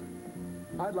 Friends,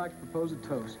 I'd like to propose a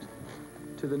toast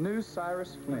to the new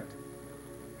Cyrus Flint.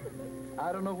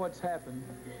 I don't know what's happened,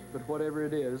 but whatever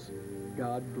it is,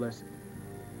 God bless it.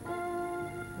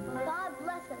 God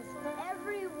bless us,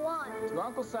 everyone. To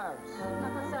Uncle Cyrus.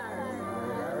 Uncle Cyrus.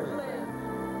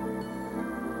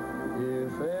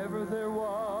 If ever there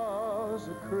was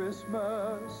a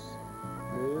Christmas,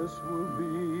 this will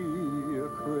be a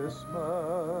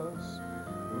Christmas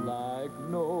like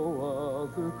no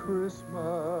other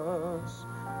Christmas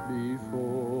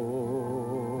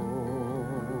before.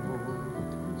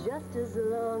 Just as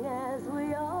long as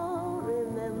we all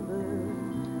remember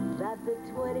that the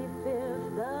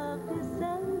 25th of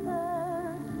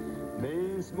December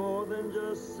means more than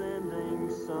just sending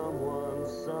someone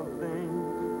something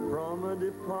from a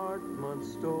department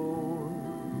store.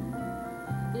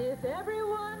 If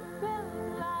everyone felt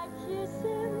like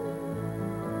kissing,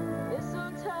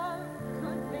 mistletoe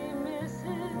could be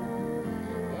missing,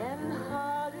 and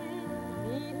holly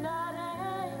need not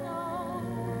hang on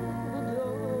the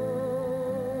door.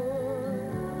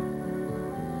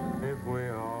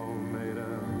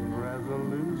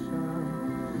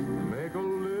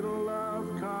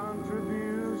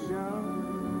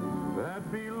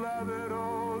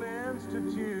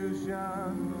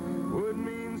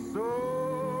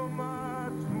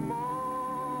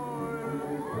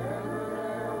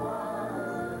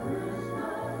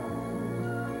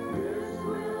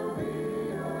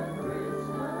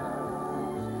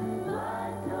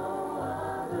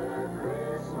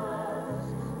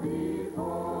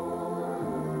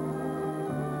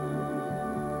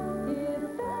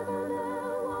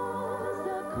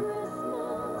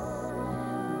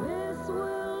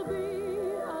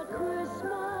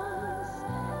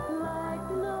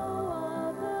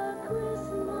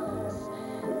 Christmas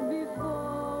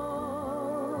before.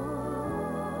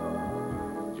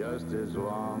 Just as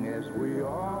long as we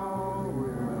all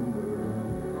remember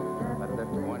that the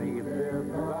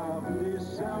 25th of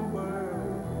December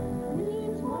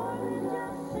Means more than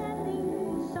just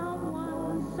sending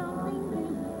someone something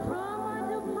new from a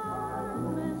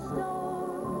department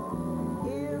store.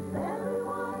 If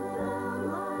everyone felt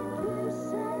like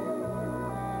kissing,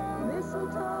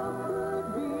 mistletoe could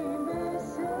be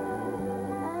missing,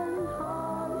 and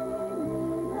holly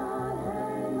need not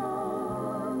hang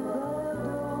on the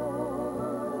door.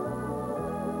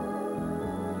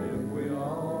 If we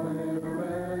all made a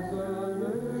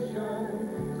resolution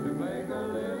to make a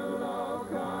little old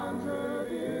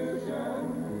contribution,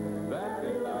 that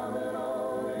beloved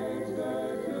old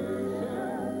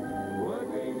institution would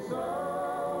mean so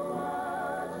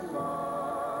much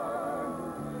more.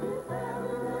 If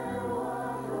ever there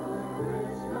was a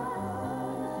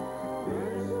Christmas,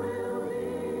 this will be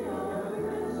a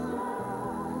Christmas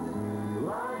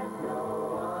like no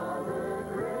other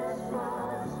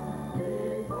Christmas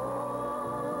before.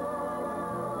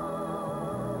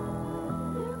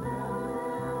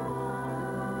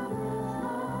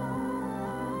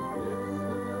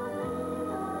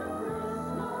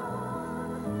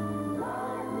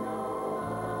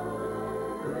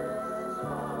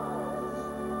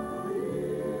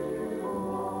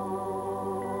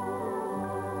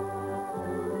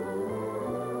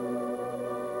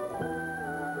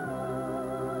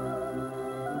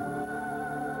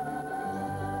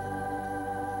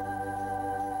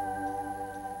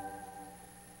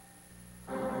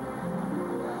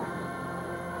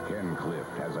 Ken Clift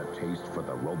has a taste for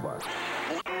the robust.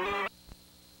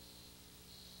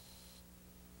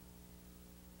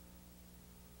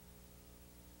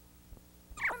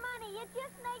 Money, it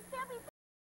just makes every